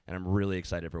looking, and I'm really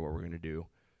excited for what we're going to do.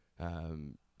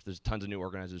 There's tons of new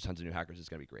organizers, tons of new hackers. It's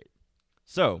going to be great.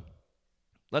 So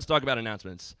let's talk about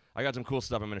announcements. I got some cool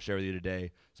stuff I'm going to share with you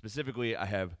today. Specifically, I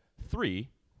have 3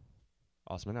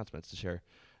 awesome announcements to share.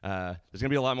 There's going to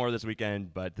be a lot more this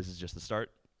weekend, but this is just the start.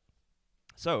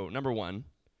 So, number 1,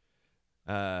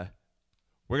 we're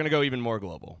going to go even more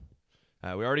global.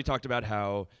 We already talked about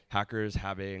how hackers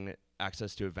having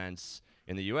access to events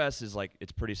in the US is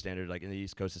it's pretty standard. Like, in the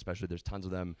East Coast especially, there's tons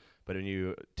of them. But when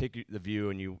you take the view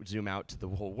and you zoom out to the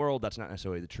whole world, that's not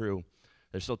necessarily true.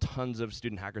 There's still tons of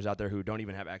student hackers out there who don't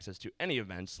even have access to any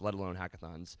events, let alone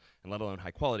hackathons, and let alone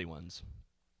high-quality ones.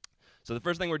 So the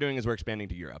first thing we're doing is we're expanding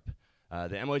to Europe.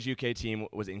 The MLH UK team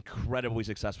was incredibly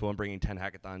successful in bringing 10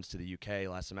 hackathons to the UK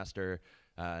last semester.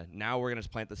 Now we're going to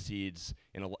plant the seeds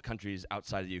in countries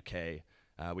outside of the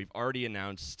UK. We've already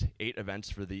announced 8 events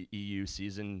for the EU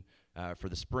season for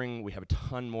the spring. We have a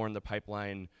ton more in the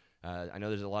pipeline. I know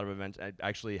there's a lot of events. I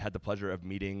actually had the pleasure of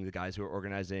meeting the guys who are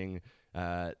organizing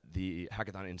the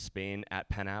hackathon in Spain at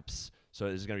PenHapps.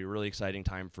 So this is going to be a really exciting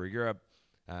time for Europe.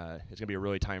 It's going to be a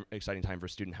really exciting time for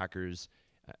student hackers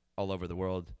all over the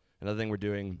world. Another thing we're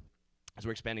doing is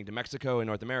we're expanding to Mexico and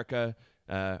North America.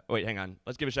 Wait, hang on.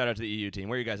 Let's give a shout out to the EU team.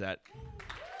 Where are you guys at?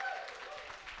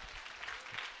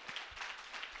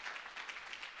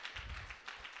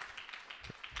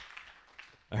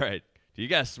 All right. Do you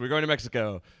guess? We're going to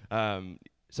Mexico.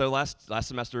 So last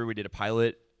semester we did a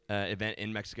pilot event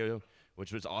in Mexico,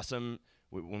 which was awesome.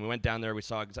 When we went down there, we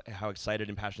saw how excited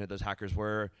and passionate those hackers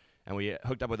were, and we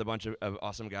hooked up with a bunch of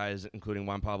awesome guys, including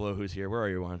Juan Pablo, who's here. Where are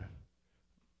you, Juan?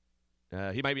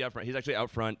 He might be out front. He's actually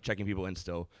out front checking people in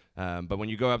still. But when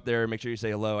you go up there, make sure you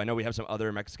say hello. I know we have some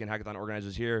other Mexican hackathon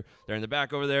organizers here. They're in the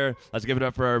back over there. Let's give it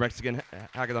up for our Mexican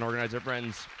hackathon organizer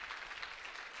friends.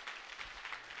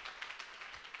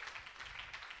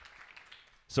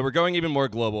 So we're going even more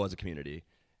global as a community.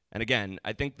 And again,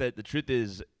 I think that the truth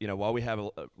is, while we have a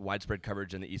widespread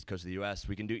coverage in the East Coast of the US,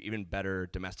 we can do even better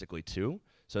domestically too.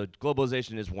 So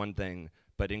globalization is one thing,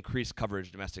 but increased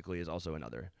coverage domestically is also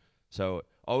another. So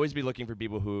always be looking for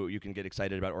people who you can get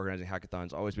excited about organizing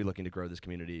hackathons. Always be looking to grow this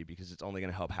community because it's only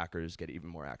going to help hackers get even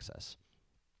more access.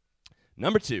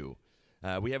 Number 2,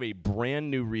 we have a brand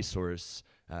new resource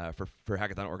for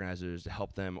hackathon organizers to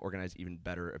help them organize even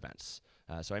better events.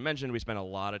 So I mentioned we spent a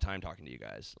lot of time talking to you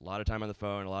guys, a lot of time on the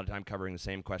phone, a lot of time covering the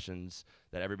same questions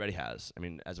that everybody has. I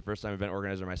mean, as a first-time event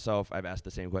organizer myself, I've asked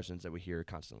the same questions that we hear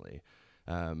constantly.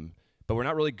 But we're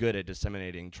not really good at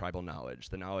disseminating tribal knowledge,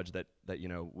 the knowledge that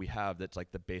we have that's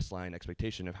like the baseline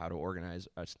expectation of how to organize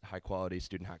a high-quality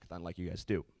student hackathon like you guys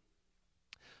do.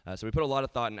 So we put a lot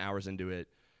of thought and hours into it.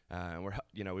 And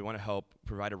we want to help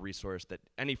provide a resource that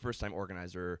any first-time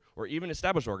organizer or even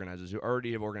established organizers who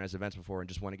already have organized events before and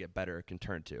just want to get better can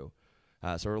turn to.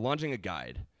 So we're launching a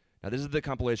guide. Now, this is the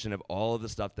compilation of all of the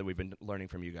stuff that we've been learning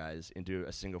from you guys into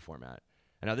a single format.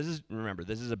 And now, remember,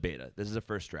 this is a beta. This is a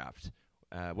first draft.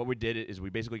 What we did is we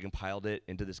basically compiled it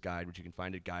into this guide, which you can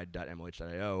find at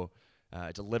guide.mlh.io.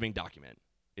 It's a living document.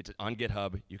 It's on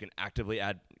GitHub. You can actively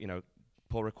add,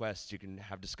 pull requests. You can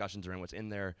have discussions around what's in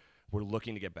there. We're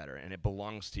looking to get better, and it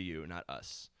belongs to you, not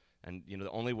us. And the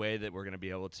only way that we're going to be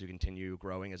able to continue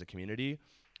growing as a community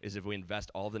is if we invest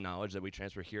all the knowledge that we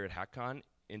transfer here at Hackcon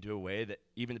into a way that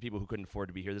even the people who couldn't afford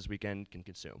to be here this weekend can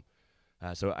consume.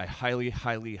 So I highly,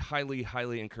 highly, highly,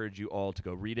 highly encourage you all to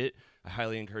go read it. I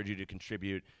highly encourage you to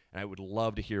contribute, and I would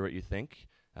love to hear what you think.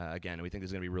 Again, we think this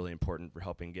is going to be really important for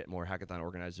helping get more hackathon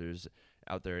organizers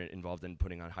out there involved in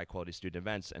putting on high-quality student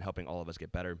events and helping all of us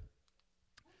get better.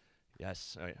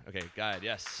 Yes. Okay, guide,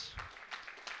 yes.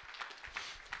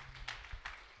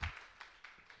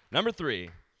 Number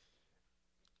 3,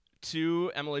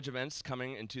 2 MLH events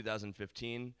coming in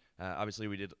 2015. Obviously,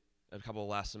 we did a couple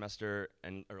last semester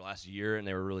or last year, and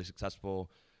they were really successful.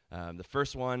 The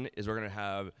first one is we're going to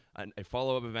have a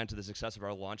follow-up event to the success of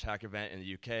our Launch Hack event in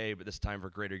the UK, but this time for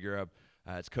Greater Europe.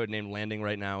 It's codenamed Landing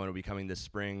right now, and it'll be coming this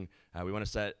spring. We want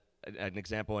to set an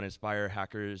example and inspire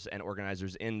hackers and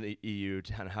organizers in the EU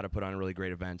to how to put on really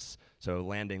great events. So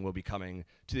Landing will be coming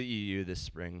to the EU this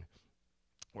spring.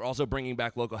 We're also bringing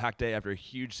back Local Hack Day after a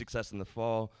huge success in the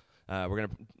fall. We're going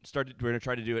to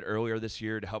try to do it earlier this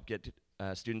year to help get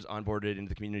students onboarded into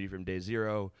the community from day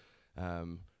 0.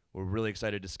 We're really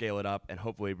excited to scale it up and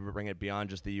hopefully bring it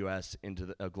beyond just the US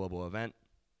into a global event.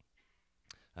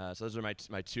 So those are my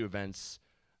 2 events,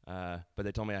 but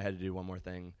they told me I had to do one more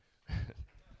thing.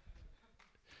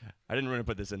 I didn't want to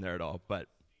put this in there at all, but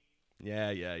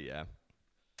yeah.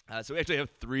 So we actually have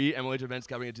 3 MLH events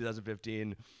coming in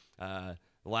 2015. The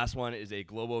last one is a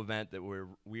global event that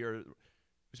we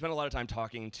spent a lot of time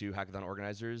talking to hackathon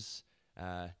organizers,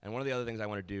 and one of the other things I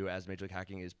want to do as Major League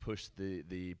Hacking is push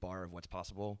the bar of what's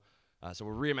possible. So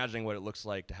we're reimagining what it looks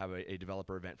like to have a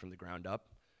developer event from the ground up.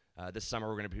 This summer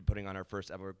we're going to be putting on our first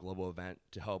ever global event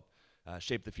to help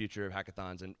shape the future of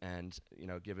hackathons and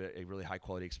give it a really high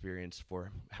quality experience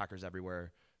for hackers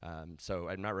everywhere. So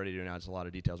I'm not ready to announce a lot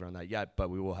of details around that yet,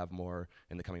 but we will have more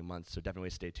in the coming months. So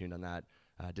definitely stay tuned on that.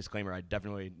 Disclaimer: I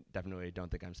definitely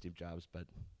don't think I'm Steve Jobs, but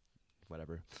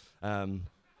whatever.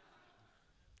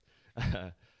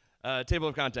 Table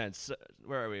of contents.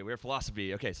 Where are we? We're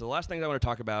philosophy. Okay, so the last things I want to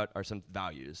talk about are some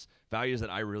values that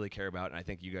I really care about, and I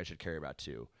think you guys should care about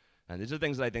too. And these are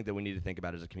things that I think that we need to think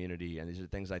about as a community, and these are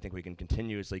things I think we can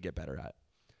continuously get better at.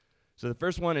 So the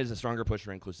first one is a stronger push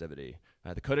for inclusivity.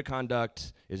 The code of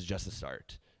conduct is just the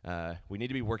start. We need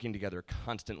to be working together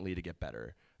constantly to get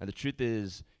better. And the truth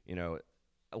is,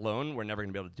 alone we're never going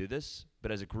to be able to do this,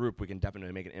 but as a group we can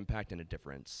definitely make an impact and a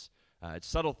difference. It's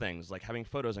subtle things like having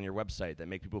photos on your website that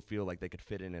make people feel like they could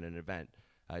fit in an event.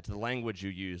 It's the language you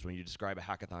use when you describe a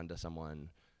hackathon to someone.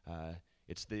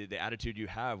 It's the attitude you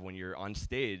have when you're on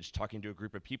stage talking to a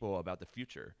group of people about the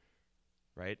future,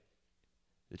 right?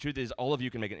 The truth is all of you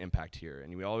can make an impact here,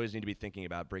 and we always need to be thinking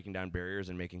about breaking down barriers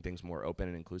and making things more open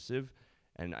and inclusive.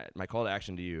 And my call to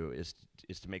action to you is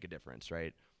to make a difference,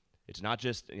 right? It's not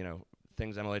just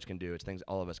things MLH can do, it's things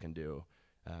all of us can do.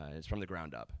 It's from the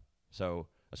ground up. So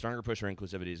a stronger push for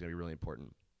inclusivity is going to be really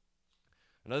important.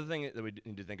 Another thing that we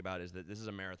need to think about is that this is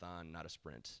a marathon, not a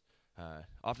sprint.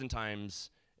 Oftentimes,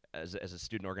 as a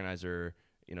student organizer,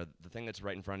 the thing that's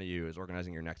right in front of you is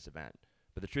organizing your next event.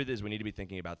 But the truth is we need to be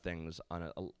thinking about things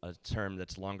on a term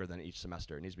that's longer than each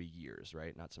semester. It needs to be years,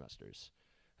 right, not semesters.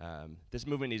 This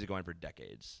movement needs to go on for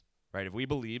decades, right? If we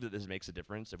believe that this makes a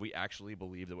difference, if we actually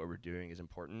believe that what we're doing is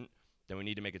important, then we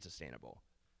need to make it sustainable.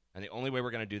 And the only way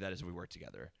we're going to do that is if we work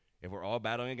together. If we're all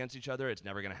battling against each other, it's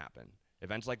never going to happen.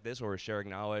 Events like this where we're sharing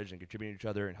knowledge and contributing to each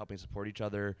other and helping support each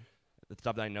other, the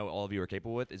stuff that I know all of you are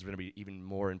capable with, is going to be even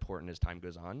more important as time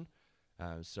goes on.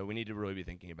 So we need to really be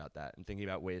thinking about that and thinking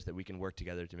about ways that we can work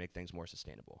together to make things more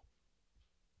sustainable.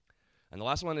 And the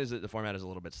last one is that the format is a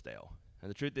little bit stale. And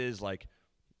the truth is, the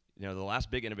last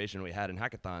big innovation we had in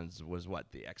hackathons was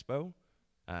what? The expo?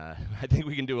 I think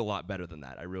we can do a lot better than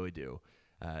that. I really do.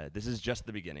 This is just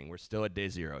the beginning. We're still at day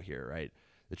 0 here, right?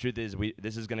 The truth is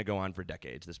this is going to go on for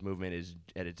decades. This movement is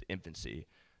at its infancy.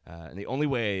 And the only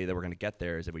way that we're going to get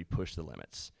there is if we push the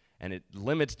limits. And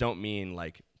limits don't mean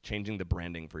changing the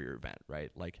branding for your event,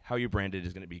 right? How you brand it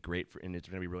is going to be great, and it's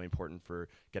going to be really important for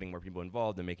getting more people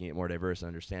involved and making it more diverse and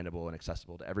understandable and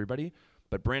accessible to everybody.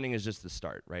 But branding is just the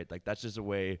start, right? That's just a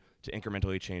way to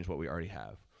incrementally change what we already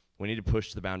have. We need to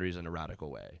push the boundaries in a radical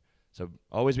way. So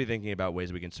always be thinking about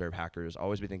ways we can serve hackers,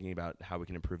 always be thinking about how we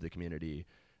can improve the community.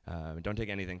 Don't take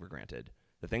anything for granted.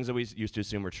 The things that we used to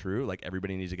assume were true, like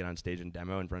everybody needs to get on stage and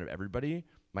demo in front of everybody,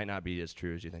 might not be as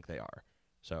true as you think they are.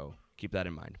 So keep that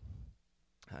in mind.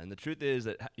 And the truth is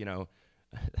that,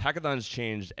 hackathons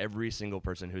changed every single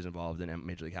person who's involved in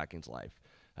Major League Hacking's life.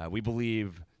 We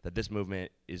believe that this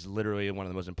movement is literally one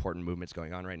of the most important movements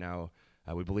going on right now.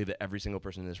 We believe that every single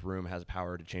person in this room has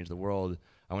power to change the world.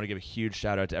 I want to give a huge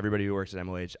shout out to everybody who works at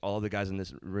MLH, all the guys in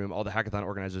this room, all the hackathon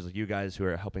organizers like you guys who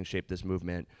are helping shape this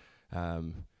movement.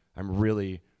 I'm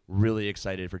really, really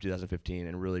excited for 2015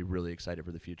 and really, really excited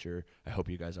for the future. I hope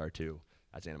you guys are too.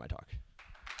 That's the end of my talk.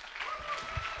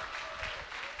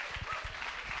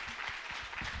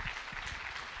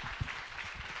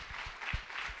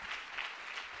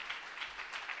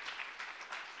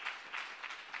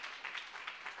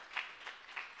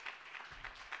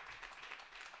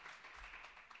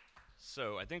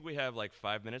 So I think we have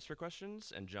 5 minutes for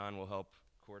questions, and John will help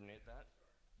coordinate that.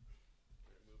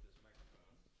 Move this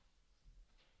microphone.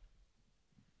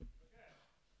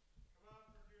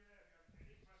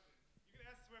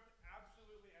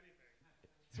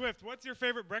 Swift, what's your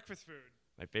favorite breakfast food?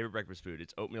 My favorite breakfast food,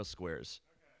 it's oatmeal squares.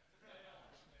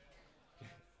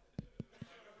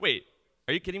 Wait,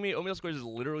 are you kidding me? Oatmeal squares is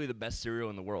literally the best cereal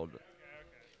in the world. Okay.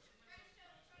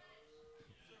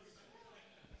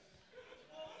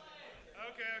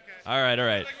 All right. Like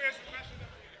we have some questions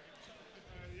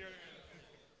up here.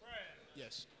 Brian.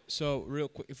 Yes. So real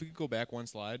quick, if we could go back one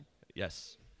slide.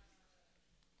 Yes.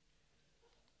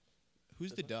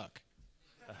 Who's the duck?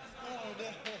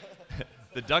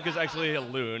 The duck is actually a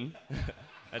loon.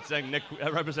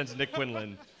 That represents Nick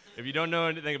Quinlan. If you don't know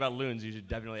anything about loons, you should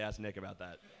definitely ask Nick about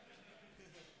that.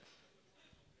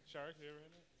 Shark, you ever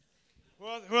in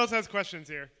it? Who else has questions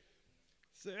here?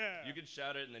 So, yeah. You can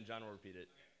shout it and then John will repeat it.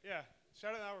 Yeah.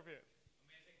 Shout it and I'll repeat it.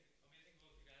 Amazing both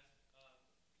you guys.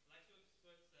 Like to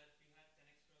Swift said, we had 10x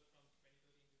growth from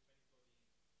 2013 to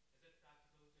 2014. Is it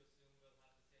practical to assume we'll have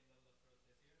the same level of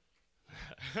growth this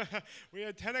year? We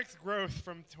had 10x growth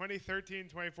from 2013,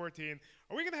 2014.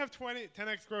 Are we going to have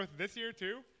 10x growth this year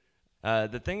too?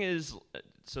 The thing is,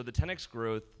 so the 10x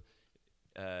growth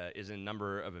is a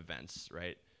number of events,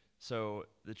 right? So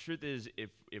the truth is,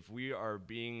 if we are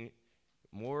being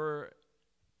more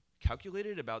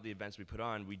calculated about the events we put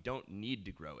on, we don't need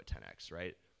to grow at 10x,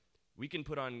 right? We can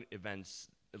put on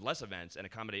less events, and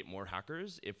accommodate more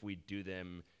hackers if we do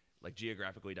them like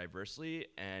geographically diversely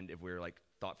and if we're like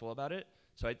thoughtful about it.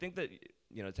 So I think that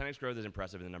 10x growth is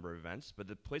impressive in the number of events, but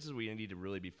the places we need to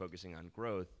really be focusing on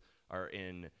growth are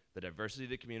in the diversity of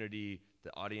the community,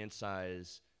 the audience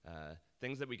size,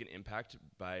 things that we can impact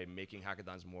by making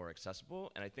hackathons more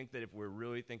accessible. And I think that if we're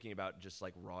really thinking about just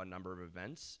like raw number of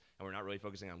events and we're not really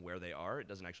focusing on where they are, it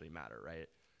doesn't actually matter, right?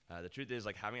 The truth is,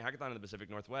 like, having a hackathon in the Pacific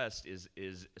Northwest is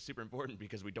super important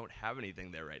because we don't have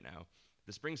anything there right now.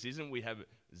 The spring season, we have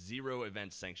 0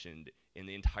 events sanctioned in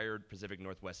the entire Pacific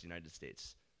Northwest United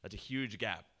States. That's a huge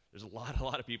gap. There's a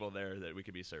lot of people there that we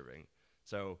could be serving.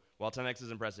 So while 10x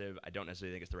is impressive, I don't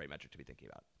necessarily think it's the right metric to be thinking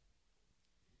about.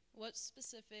 What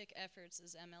specific efforts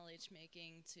is MLH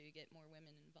making to get more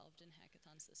women involved in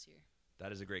hackathons this year?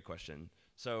 That is a great question.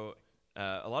 So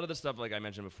a lot of the stuff, like I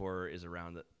mentioned before, is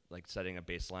around like setting a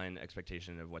baseline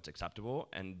expectation of what's acceptable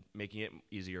and making it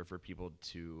easier for people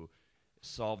to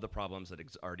solve the problems that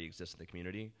already exist in the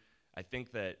community. I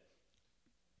think that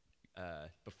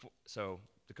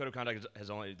the code of conduct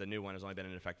the new one has only been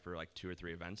in effect for like 2 or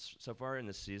 3 events so far in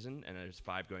this season, and there's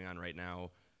 5 going on right now.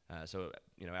 So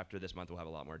after this month, we'll have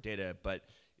a lot more data. But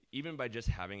even by just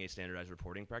having a standardized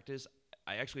reporting practice,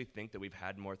 I actually think that we've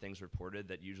had more things reported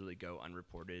that usually go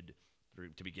unreported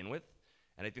to begin with,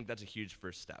 and I think that's a huge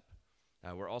first step.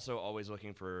 We're also always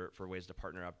looking for ways to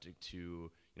partner up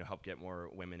to help get more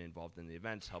women involved in the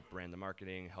events, help brand the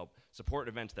marketing, help support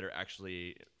events that are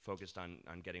actually focused on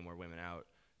getting more women out.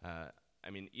 I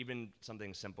mean, even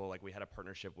something simple like we had a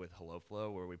partnership with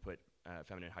HelloFlow where we put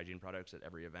feminine hygiene products at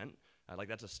every event. Like,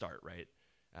 that's a start, right?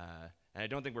 And I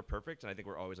don't think we're perfect, and I think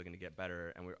we're always looking to get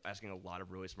better, and we're asking a lot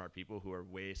of really smart people who are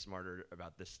way smarter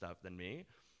about this stuff than me.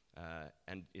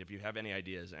 And if you have any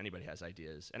ideas, anybody has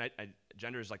ideas, and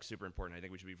gender is like super important. I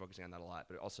think we should be focusing on that a lot,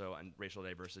 but also on racial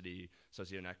diversity,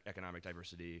 socioeconomic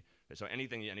diversity. So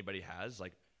anything anybody has,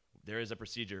 like, there is a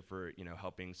procedure for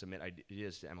helping submit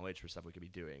ideas to MLH for stuff we could be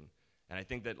doing. And I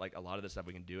think that like a lot of the stuff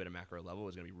we can do at a macro level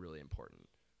is going to be really important.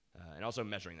 And also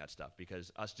measuring that stuff,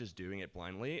 because us just doing it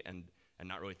blindly and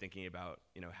not really thinking about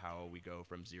how we go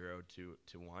from 0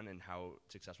 to 1 and how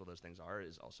successful those things are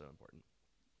is also important.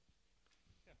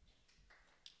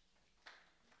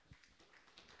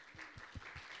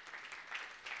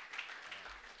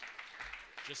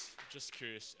 Just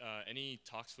curious, any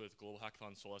talks with Global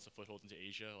Hackathon Seoul as a foothold into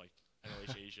Asia, like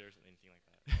MLH Asia or anything like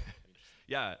that?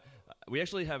 Yeah, we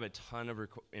actually have a ton of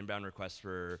inbound requests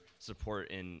for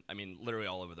support literally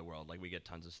all over the world. Like, we get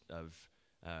tons of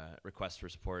requests for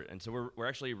support, and so we're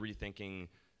actually rethinking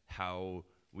how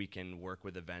we can work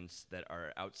with events that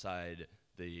are outside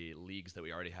the leagues that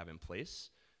we already have in place.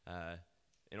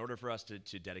 In order for us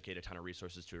to dedicate a ton of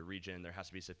resources to a region, there has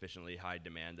to be sufficiently high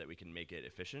demand that we can make it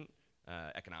efficient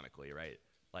economically, right?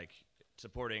 Like,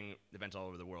 supporting events all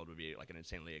over the world would be like an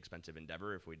insanely expensive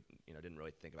endeavor if we didn't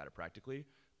really think about it practically.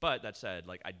 But that said,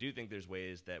 like, I do think there's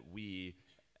ways that we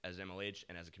as MLH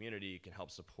and as a community can help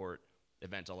support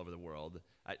events all over the world.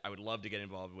 I would love to get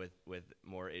involved with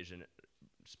more Asian,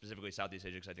 specifically Southeast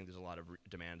Asia, because I think there's a lot of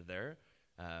demand there.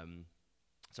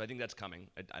 So I think that's coming.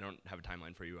 I don't have a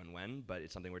timeline for you on when, but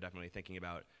it's something we're definitely thinking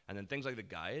about. And then things like the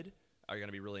guide are going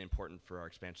to be really important for our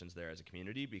expansions there as a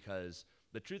community, because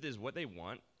the truth is what they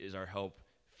want is our help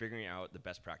figuring out the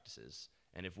best practices.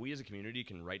 And if we as a community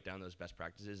can write down those best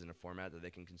practices in a format that they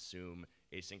can consume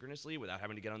asynchronously without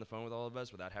having to get on the phone with all of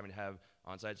us, without having to have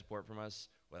on-site support from us,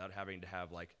 without having to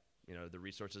have like, the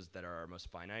resources that are our most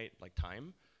finite, like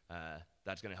time,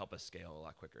 that's going to help us scale a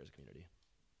lot quicker as a community.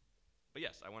 But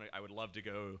yes, I would love to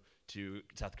go to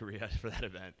South Korea for that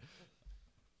event.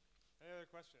 Any other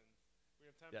questions? We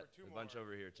have time Yeah, for two a more. bunch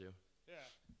over here too. Yeah,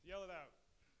 yell it out.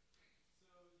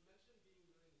 So you mentioned being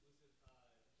really inclusive in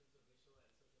terms of racial and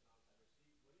socioeconomic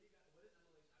diversity. What is MLH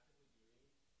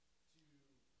actively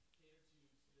doing to cater to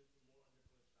students from more underprivileged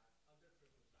backgrounds? Because all of us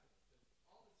here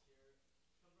come from a position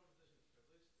of privilege. We have the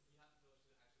privilege to actually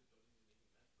donate and making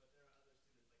events, but there are other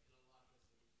students like in a lot of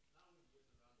places, not only the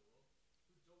US but around the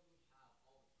world, who don't really have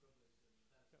all the privilege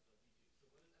and the benefits that we do. So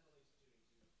what is MLH doing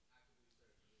to actively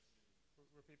serve this community?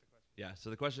 Repeat the question. Yeah, so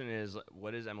the question is,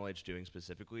 what is MLH doing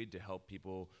specifically to help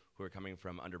people who are coming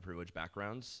from underprivileged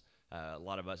backgrounds? A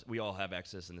lot of us, we all have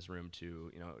access in this room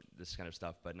to this kind of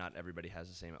stuff, but not everybody has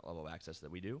the same level of access that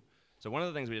we do. So one of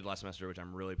the things we did last semester, which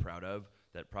I'm really proud of,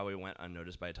 that probably went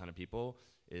unnoticed by a ton of people,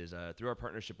 is through our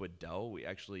partnership with Dell, we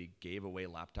actually gave away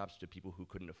laptops to people who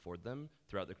couldn't afford them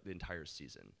throughout the entire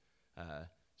season.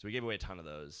 So we gave away a ton of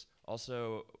those.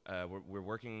 Also, we're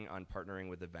working on partnering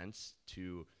with events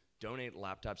to donate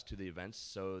laptops to the events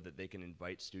so that they can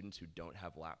invite students who don't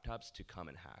have laptops to come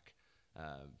and hack.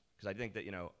 Because I think that,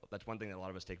 that's one thing that a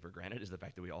lot of us take for granted is the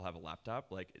fact that we all have a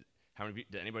laptop. Like,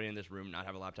 did anybody in this room not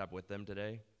have a laptop with them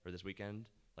today or this weekend?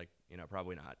 Like,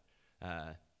 probably not.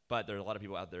 But there are a lot of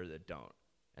people out there that don't.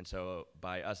 And so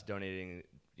by us donating,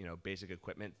 basic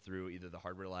equipment through either the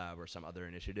hardware lab or some other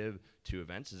initiative to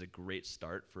events is a great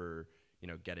start for,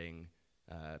 getting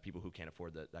people who can't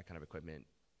afford that kind of equipment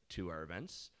to our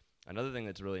events. Another thing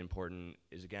that's really important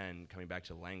is, again, coming back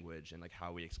to language and like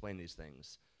how we explain these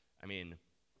things. I mean,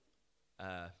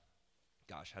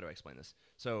 gosh, how do I explain this?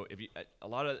 So if you,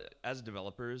 as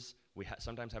developers, we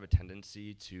sometimes have a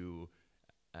tendency to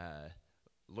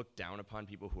look down upon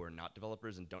people who are not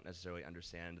developers and don't necessarily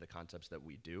understand the concepts that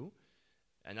we do.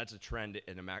 And that's a trend,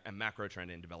 in a macro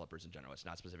trend in developers in general. It's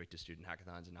not specific to student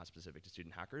hackathons and not specific to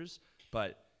student hackers,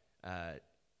 but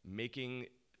making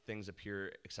things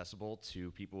appear accessible to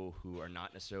people who are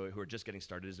not necessarily, who are just getting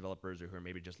started as developers or who are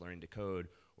maybe just learning to code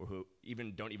or who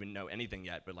don't even know anything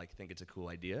yet but like think it's a cool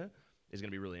idea is going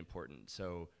to be really important.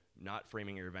 So not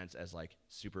framing your events as like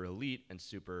super elite and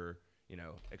super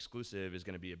exclusive is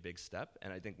going to be a big step.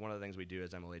 And I think one of the things we do as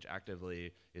MLH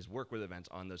actively is work with events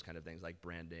on those kind of things like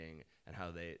branding and how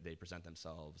they present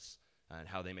themselves and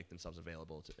how they make themselves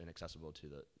available and accessible to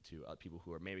people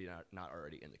who are maybe not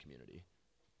already in the community.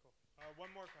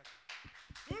 One more question.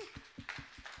 Woo! One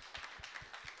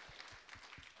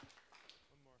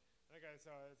more. I think I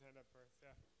saw his hand up first.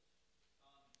 Yeah.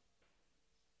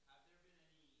 Have there been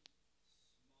any small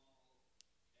errors of intention that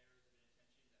just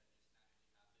naturally happen that have led to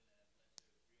real life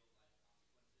consequences? And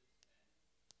would you mind sharing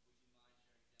examples of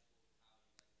how one of these small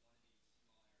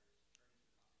errors turned into a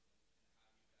consequence and how you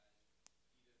guys either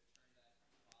turned that problem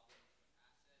into an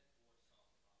asset or solved the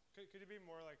problem? Could you be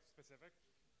more like specific?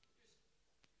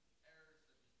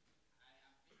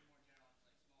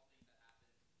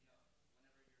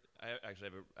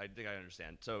 I think I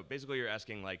understand. So basically you're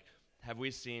asking like, have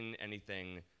we seen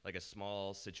anything like a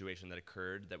small situation that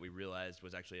occurred that we realized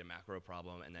was actually a macro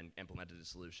problem and then implemented a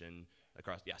solution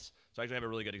across? Yes. So I actually have a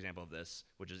really good example of this,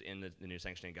 which is in the new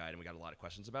sanctioning guide, and we got a lot of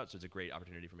questions about, so it's a great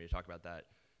opportunity for me to talk about that.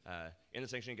 In the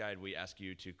sanctioning guide, we ask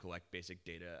you to collect basic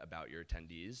data about your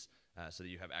attendees so that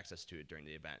you have access to it during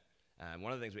the event.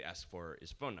 One of the things we ask for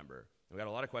is phone number. And we got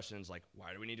a lot of questions like,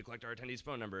 why do we need to collect our attendees'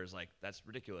 phone numbers? Like, that's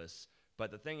ridiculous. But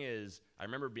the thing is, I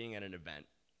remember being at an event,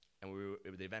 and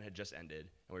the event had just ended, and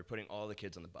we were putting all the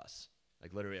kids on the bus,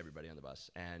 like literally everybody on the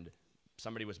bus, and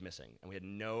somebody was missing, and we had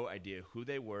no idea who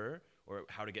they were or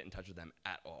how to get in touch with them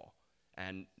at all.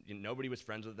 And nobody was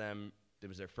friends with them. It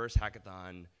was their first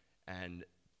hackathon, and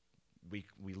we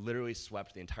literally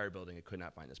swept the entire building and could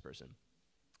not find this person.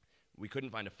 We couldn't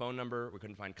find a phone number. We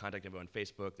couldn't find contact info on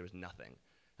Facebook. There was nothing.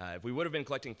 If we would have been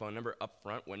collecting phone number up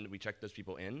front when we checked those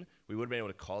people in, we would have been able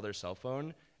to call their cell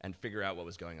phone and figure out what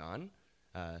was going on.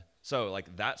 So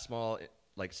like that small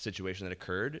situation that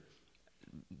occurred,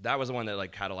 that was the one that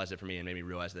like catalyzed it for me and made me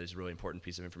realize that it's a really important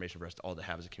piece of information for us all to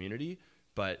have as a community.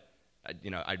 But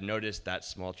I've noticed that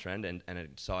small trend and I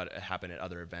saw it happen at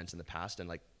other events in the past and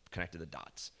like connected the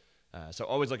dots. So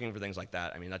always looking for things like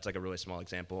that. I mean, that's like a really small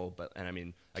example, and I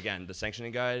mean, again, the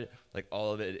sanctioning guide, like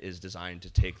all of it is designed to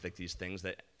take like these things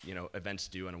that, events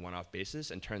do on a one-off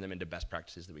basis and turn them into best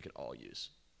practices that we can all use.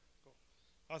 Cool.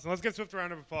 Awesome. Let's give Swift a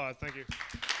round of applause. Thank you.